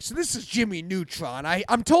shows. Like, so this is Jimmy Neutron.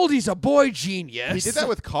 I'm told he's a boy genius. He did that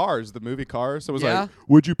with Cars, the movie Cars. So it was Yeah? like,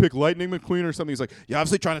 would you pick Lightning McQueen or something? He's like, you're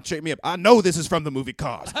obviously trying to check me up. I know this is from the movie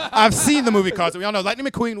Cars. I've seen the movie Cars. And we all know Lightning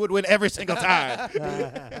McQueen would win every single time.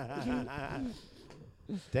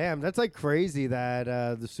 Damn, that's like crazy that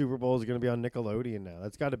the Super Bowl is going to be on Nickelodeon now.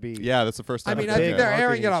 That's got to be. Yeah, that's the first time. I mean, I've I done think it. they're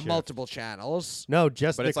airing it marketing on shift. multiple channels. No,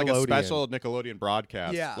 just But Nickelodeon. it's like a special Nickelodeon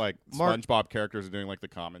broadcast. Yeah. Like Mark- SpongeBob characters are doing like the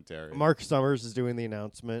commentary. Mark Summers is doing the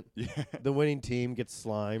announcement. Yeah. The winning team gets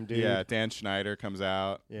slimed, dude. Yeah. Dan Schneider comes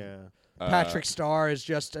out. Yeah. Patrick Starr is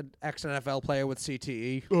just an ex-NFL player with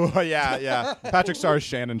CTE. Oh yeah. Patrick Starr is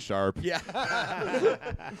Shannon Sharp. Yeah.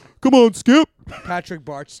 Come on, Skip. Patrick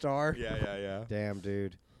Bart Starr. Yeah. Damn,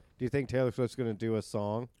 dude. Do you think Taylor Swift's going to do a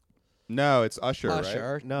song? No, it's Usher, right?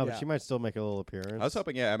 Usher. No, yeah. but she might still make a little appearance. I was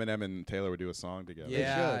hoping, Eminem and Taylor would do a song together.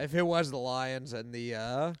 Yeah, should. if it was the Lions and the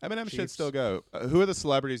Eminem should Chiefs. still go. Who are the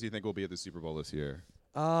celebrities you think will be at the Super Bowl this year?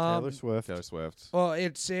 Taylor Swift. Taylor Swift. Well,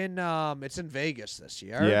 it's in Vegas this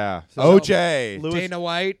year. Yeah. So- OJ. Louis, Dana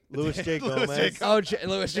White. Louis J. Louis Gomez. J. Gomez.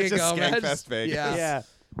 Louis J. It's just Gomez. Skankfest Vegas. Yeah.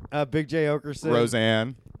 Yeah. Big J. Okerson.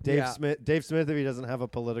 Roseanne. Dave Yeah. Smith. Dave Smith, if he doesn't have a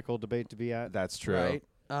political debate to be at. That's true. Right.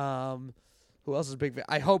 Who else is big?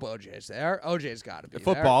 I hope OJ's there. OJ's got to be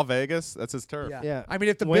Football Vegas. That's his turf. there. Yeah. I mean,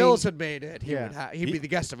 if the Wayne- Bills had made it, he'd He- be the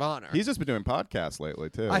guest of honor. He's just been doing podcasts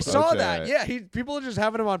lately too. I saw OJ. that. Yeah, people are just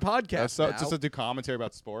having him on podcasts now. Just to do commentary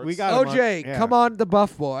about sports. We got him on- OJ, yeah. come on, the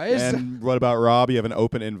Buff Boys. And what about Robbie? You have an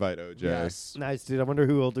open invite, OJ. Yes. Nice, dude. I wonder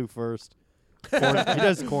who will do first. He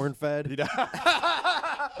does corn fed.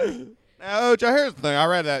 Now, OJ, here's the thing. I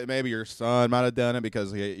read that maybe your son might have done it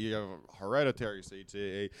because you have hereditary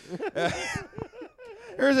CTE.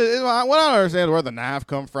 What I don't understand is where the knife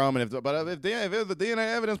come from, and if the DNA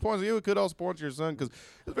evidence points to you, it could also point to your son because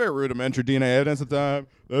it's very rudimentary DNA evidence at the time.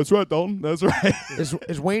 That's right, Dalton. That's right.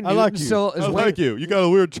 Is Wayne I Newton like you. still? Is I Wayne, like you. You got a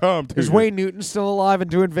weird charm to Is you. Wayne Newton still alive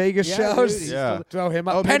and doing Vegas Yeah, shows? dude, he's Yeah. still- Throw him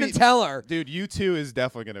up. Oh, Penn maybe- and Teller. Dude, U2 is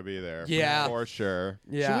definitely going to be there. Yeah. For sure.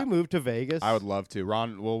 Yeah. Should we move to Vegas? I would love to.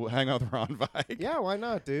 We'll hang out with Ron Vike. Yeah, why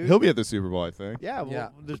not, dude? He'll be at the Super Bowl, I think. Yeah, well, Yeah.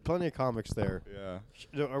 there's plenty of comics there.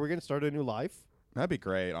 Yeah. Are we going to start a new life? That'd be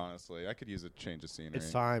great, honestly. I could use a change of scenery.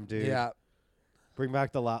 It's time, dude. Yeah. Bring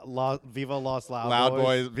back the Viva Los Loud, Loud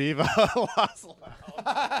Boys. Viva Los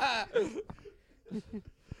Loud.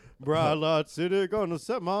 Bright Light City gonna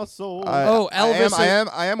set my soul. Oh, Elvis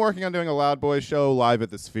I am working on doing a Loud Boys show live at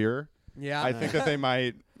the Sphere. Yeah. I think that they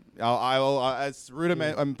might. I will. It's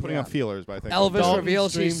rudiment. I'm putting Yeah. on feelers, but I think Elvis Dalton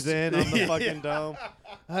reveals streams he's in on the fucking dome.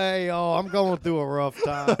 Hey, I'm going through a rough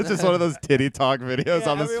time. It's just one of those titty talk videos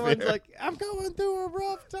on the everyone's Sphere. like, I'm going through a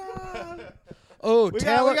rough time. Oh, we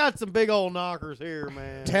Taylor. got some big old knockers here,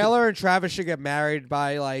 man. Taylor and Travis should get married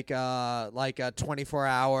by like a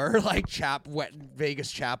 24-hour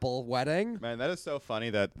Vegas chapel wedding. Man, that is so funny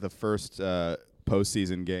that the first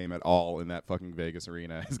postseason game at all in that fucking Vegas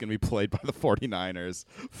arena is going to be played by the 49ers.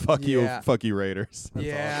 Fuck Yeah. you Raiders.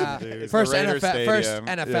 Yeah, awesome, dude. It's first the Raiders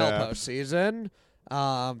NFL Stadium. postseason.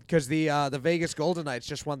 Because the Vegas Golden Knights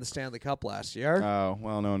just won the Stanley Cup last year. Oh,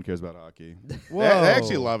 well, no one cares about hockey. Whoa. They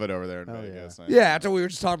actually love it over there in Hell Vegas. I Yeah, after we were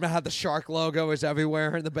just talking about how the shark logo is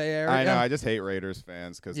everywhere in the Bay Area. I know. I just hate Raiders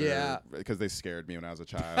fans because Yeah. they scared me when I was a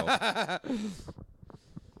child.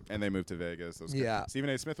 And they moved to Vegas. It was good. Yeah. Stephen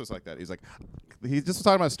A. Smith was like that. He just was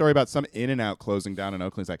talking about a story about some In-N-Out closing down in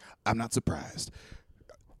Oakland. He's like, I'm not surprised.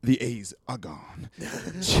 The A's are gone.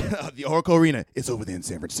 The Oracle Arena is over there in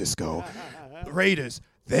San Francisco. The Raiders,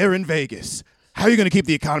 they're in Vegas. How are you going to keep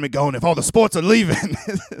the economy going if all the sports are leaving?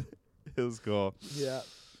 It was cool. Yeah.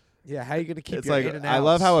 Yeah, how are you going to keep It's your like, in and I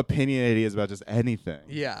love how opinionated he is about just anything.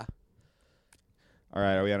 Yeah. All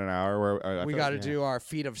right, are we at an hour? I We feel got to like- do our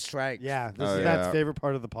feat of strength. Yeah, this Oh, is yeah. Matt's favorite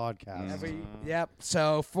part of the podcast. Yep.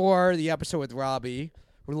 So for the episode with Robbie,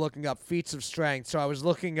 we're looking up feats of strength. So I was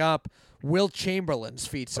looking up Wilt Chamberlain's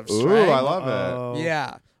feats of strength. Ooh, I love it. Uh-oh.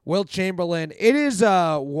 Yeah. Wilt Chamberlain. It is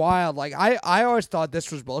wild. Like I always thought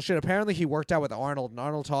this was bullshit. Apparently he worked out with Arnold, and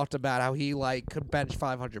Arnold talked about how he could bench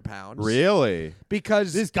 500 pounds. Really?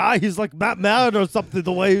 Because This guy, he's like Matt Mad or something,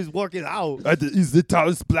 the way he's working out. He's the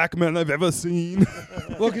tallest black man I've ever seen.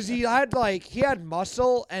 well, because he had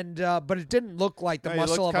muscle and but it didn't look like the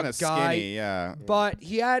muscle of kind a of guy. skinny, yeah. But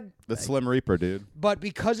he had The Slim Reaper, dude. But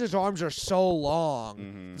because his arms are so long,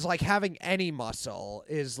 Mhm. it's like having any muscle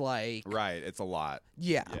is like Right, it's a lot.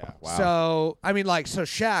 yeah. Yeah, wow. So I mean, so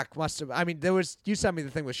Shaq must have. I mean, you sent me the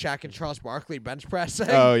thing with Shaq and Charles Barkley bench pressing.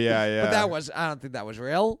 Oh, yeah. But I don't think that was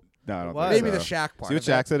real. No, I don't What? think Maybe so. the Shaq part. See what of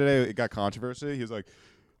it. Shaq said today? It got controversy. He was like,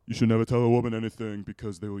 "You should never tell a woman anything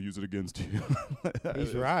because they will use it against you." He's It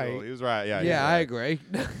was right. cool. He was right. Yeah. he's Yeah, I right. agree.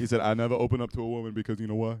 He said, "I never open up to a woman because you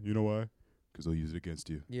know why? You know why? Because they'll use it against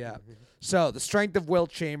you." Yeah. So the strength of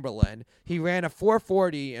Wilt Chamberlain, he ran a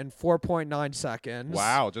 440 in 4.9 seconds.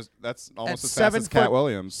 Wow, that's almost At as fast as 7 Cat foot-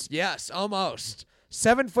 Williams. Yes, almost.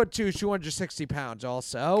 7'2", 260 pounds.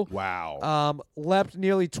 Also, Wow. leapt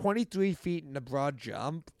nearly 23 feet in a broad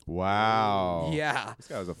jump. Wow. Yeah. This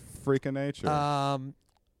guy was a freak of nature.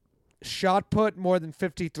 Shot put more than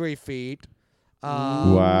 53 feet.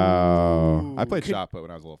 Wow. I played Could- shot put when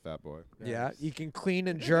I was a little fat boy. Yeah, you can clean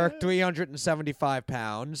and jerk 375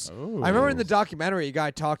 pounds. Ooh. I remember in the documentary, a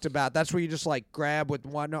guy talked about that's where you just like grab with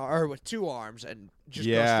one or with two arms and just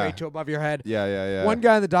go Yeah. straight to above your head. Yeah. One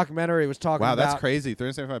guy in the documentary was talking Wow, about, that's crazy.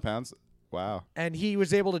 375 pounds. Wow. and he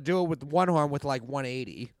was able to do it with one arm with like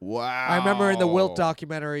 180. Wow. I remember in the Wilt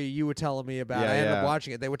documentary you were telling me about. Yeah, I ended yeah. up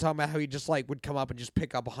watching it. They were talking about how he just like would come up and just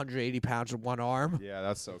pick up 180 pounds with one arm. Yeah,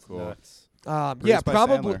 that's so cool. Nuts. Yeah, Produced by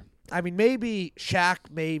probably. Sandler. I mean, maybe Shaq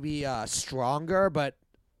may be stronger, but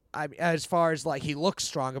as far as like he looks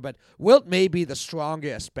stronger, but Wilt may be the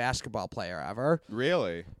strongest basketball player ever.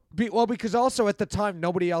 Really? Because also at the time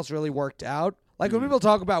nobody else really worked out. Like when people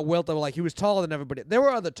talk about Wilt, they were like he was taller than everybody. There were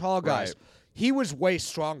other tall guys. Right. He was way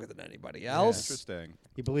stronger than anybody else. Interesting.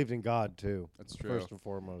 He believed in God too. That's true. First and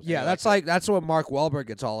foremost. Yeah, that's that's what Mark Wahlberg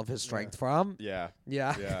gets all of his strength from. Yeah.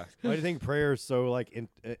 Yeah. Yeah. Why do you think prayer is so like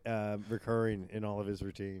recurring in all of his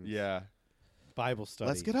routines? Yeah. Bible study.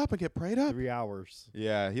 Let's get up and get prayed up. 3 hours.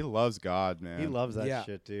 Yeah, he loves God, man. He loves that Yeah.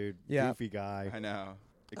 shit, dude. Yeah. Goofy guy. I know.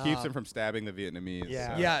 It keeps him from stabbing the Vietnamese.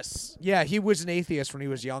 Yeah. so. Yes. Yeah, he was an atheist when he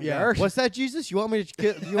was younger. Yeah. What's that, Jesus? You want me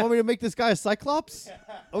to you want me to make this guy a cyclops?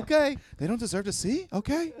 Okay. They don't deserve to see?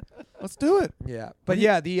 Okay. Let's do it. Yeah, but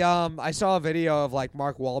yeah, the I saw a video of like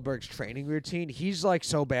Mark Wahlberg's training routine. He's like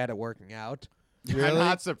so bad at working out. I'm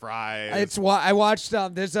not surprised. It's why I watched.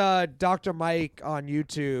 There's a Dr. Mike on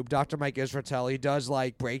YouTube. Dr. Mike Israel. He does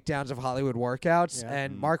like breakdowns of Hollywood workouts, Yeah.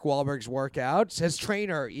 and Mark Wahlberg's workouts. His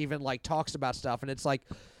trainer even like talks about stuff, and it's like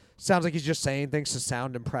sounds like he's just saying things to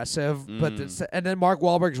sound impressive. But and then Mark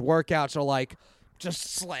Wahlberg's workouts are like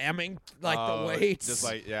just slamming like the weights. Just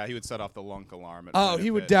like, yeah, he would set off the lunk alarm. At oh, Planet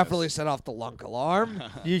he would Fitness. definitely set off the lunk alarm.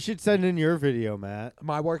 You should send in your video, Matt.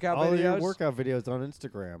 My workout All videos. of your workout videos on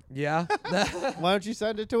Instagram. Yeah. Why don't you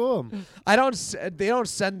send it to him? They don't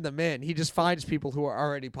send them in. He just finds people who are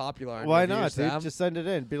already popular. And Why reviews not, dude? them. Just send it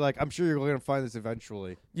in. Be like, I'm sure you're going to find this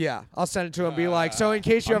eventually. Yeah, I'll send it to him. And be like, so in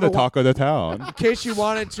case you I'm ever the talk of the town. in case you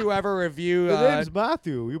wanted to ever review, The name's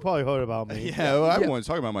Matthew. You probably heard about me. yeah, well, Yeah. everyone's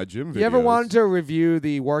talking about my gym videos. you ever wanted to review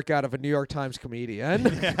the workout of a New York Times comedian,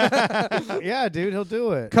 Yeah, dude, he'll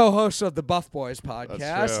do it. co-host of the Buff Boys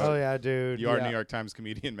podcast? true. Oh, yeah, dude. You are Yeah. New York Times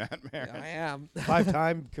comedian Matt Marin. I am.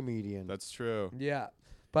 5-time comedian. That's true. Yeah.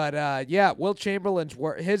 But yeah, Wilt Chamberlain's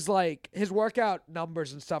his workout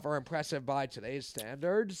numbers and stuff are impressive by today's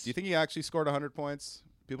standards. Do you think he actually scored 100 points?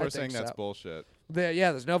 People I are saying think that's so. bullshit.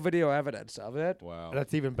 There's no video evidence of it. Wow.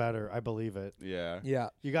 That's even better. I believe it. Yeah. Yeah.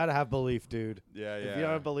 You got to have belief, dude. Yeah, yeah. If you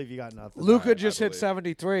don't have belief, you got nothing. Luca I just hit believe.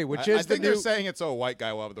 73, which I is the think they're new. saying it's so a white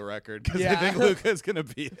guy will have the record because Yeah. they think Luca's going to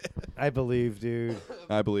beat it. I believe, dude.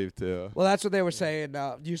 I believe, too. Well, that's what they were saying.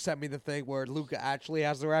 You sent me the thing where Luca actually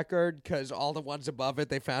has the record because all the ones above it,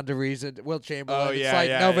 they found a reason. Will Chamberlain. Oh, it's yeah, like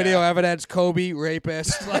yeah, no video yeah. evidence. Kobe,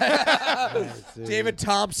 rapist. Nice, dude. David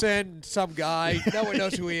Thompson, some guy. No one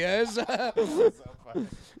knows who he is.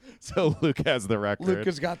 So Luke has the record.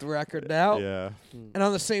 Luca's got the record now. Yeah. And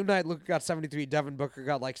on the same night, Luca got 73. Devin Booker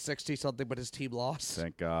got like 60 something, but his team lost.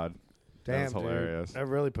 Thank God. Damn, That's hilarious. Dude. That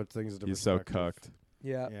really puts things into He's so perspective. cucked.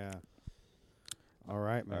 Yeah. Yeah. All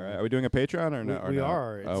right, man. All right. Are we doing a Patreon or no? We no?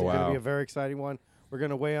 are. It's oh, going to wow. be a very exciting one. We're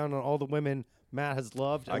going to weigh on all the women Matt has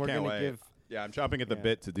loved, and I we're can't going to wait. give Yeah, I'm chomping at the Yeah.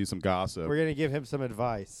 bit to do some gossip. we're going to give him some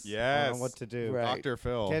advice Yes. on what to do. Right. Dr.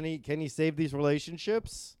 Phil. Can he save these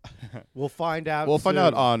relationships? We'll find out. We'll find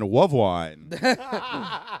out soon. on Love Wine.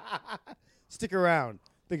 Stick around.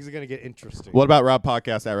 Things are going to get interesting. What about Rob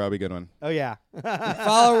Podcast at Robbie Goodwin? Oh yeah.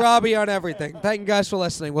 Follow Robbie on everything. Thank you guys for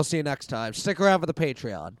listening. We'll see you next time. Stick around for the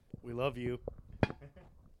Patreon. We love you.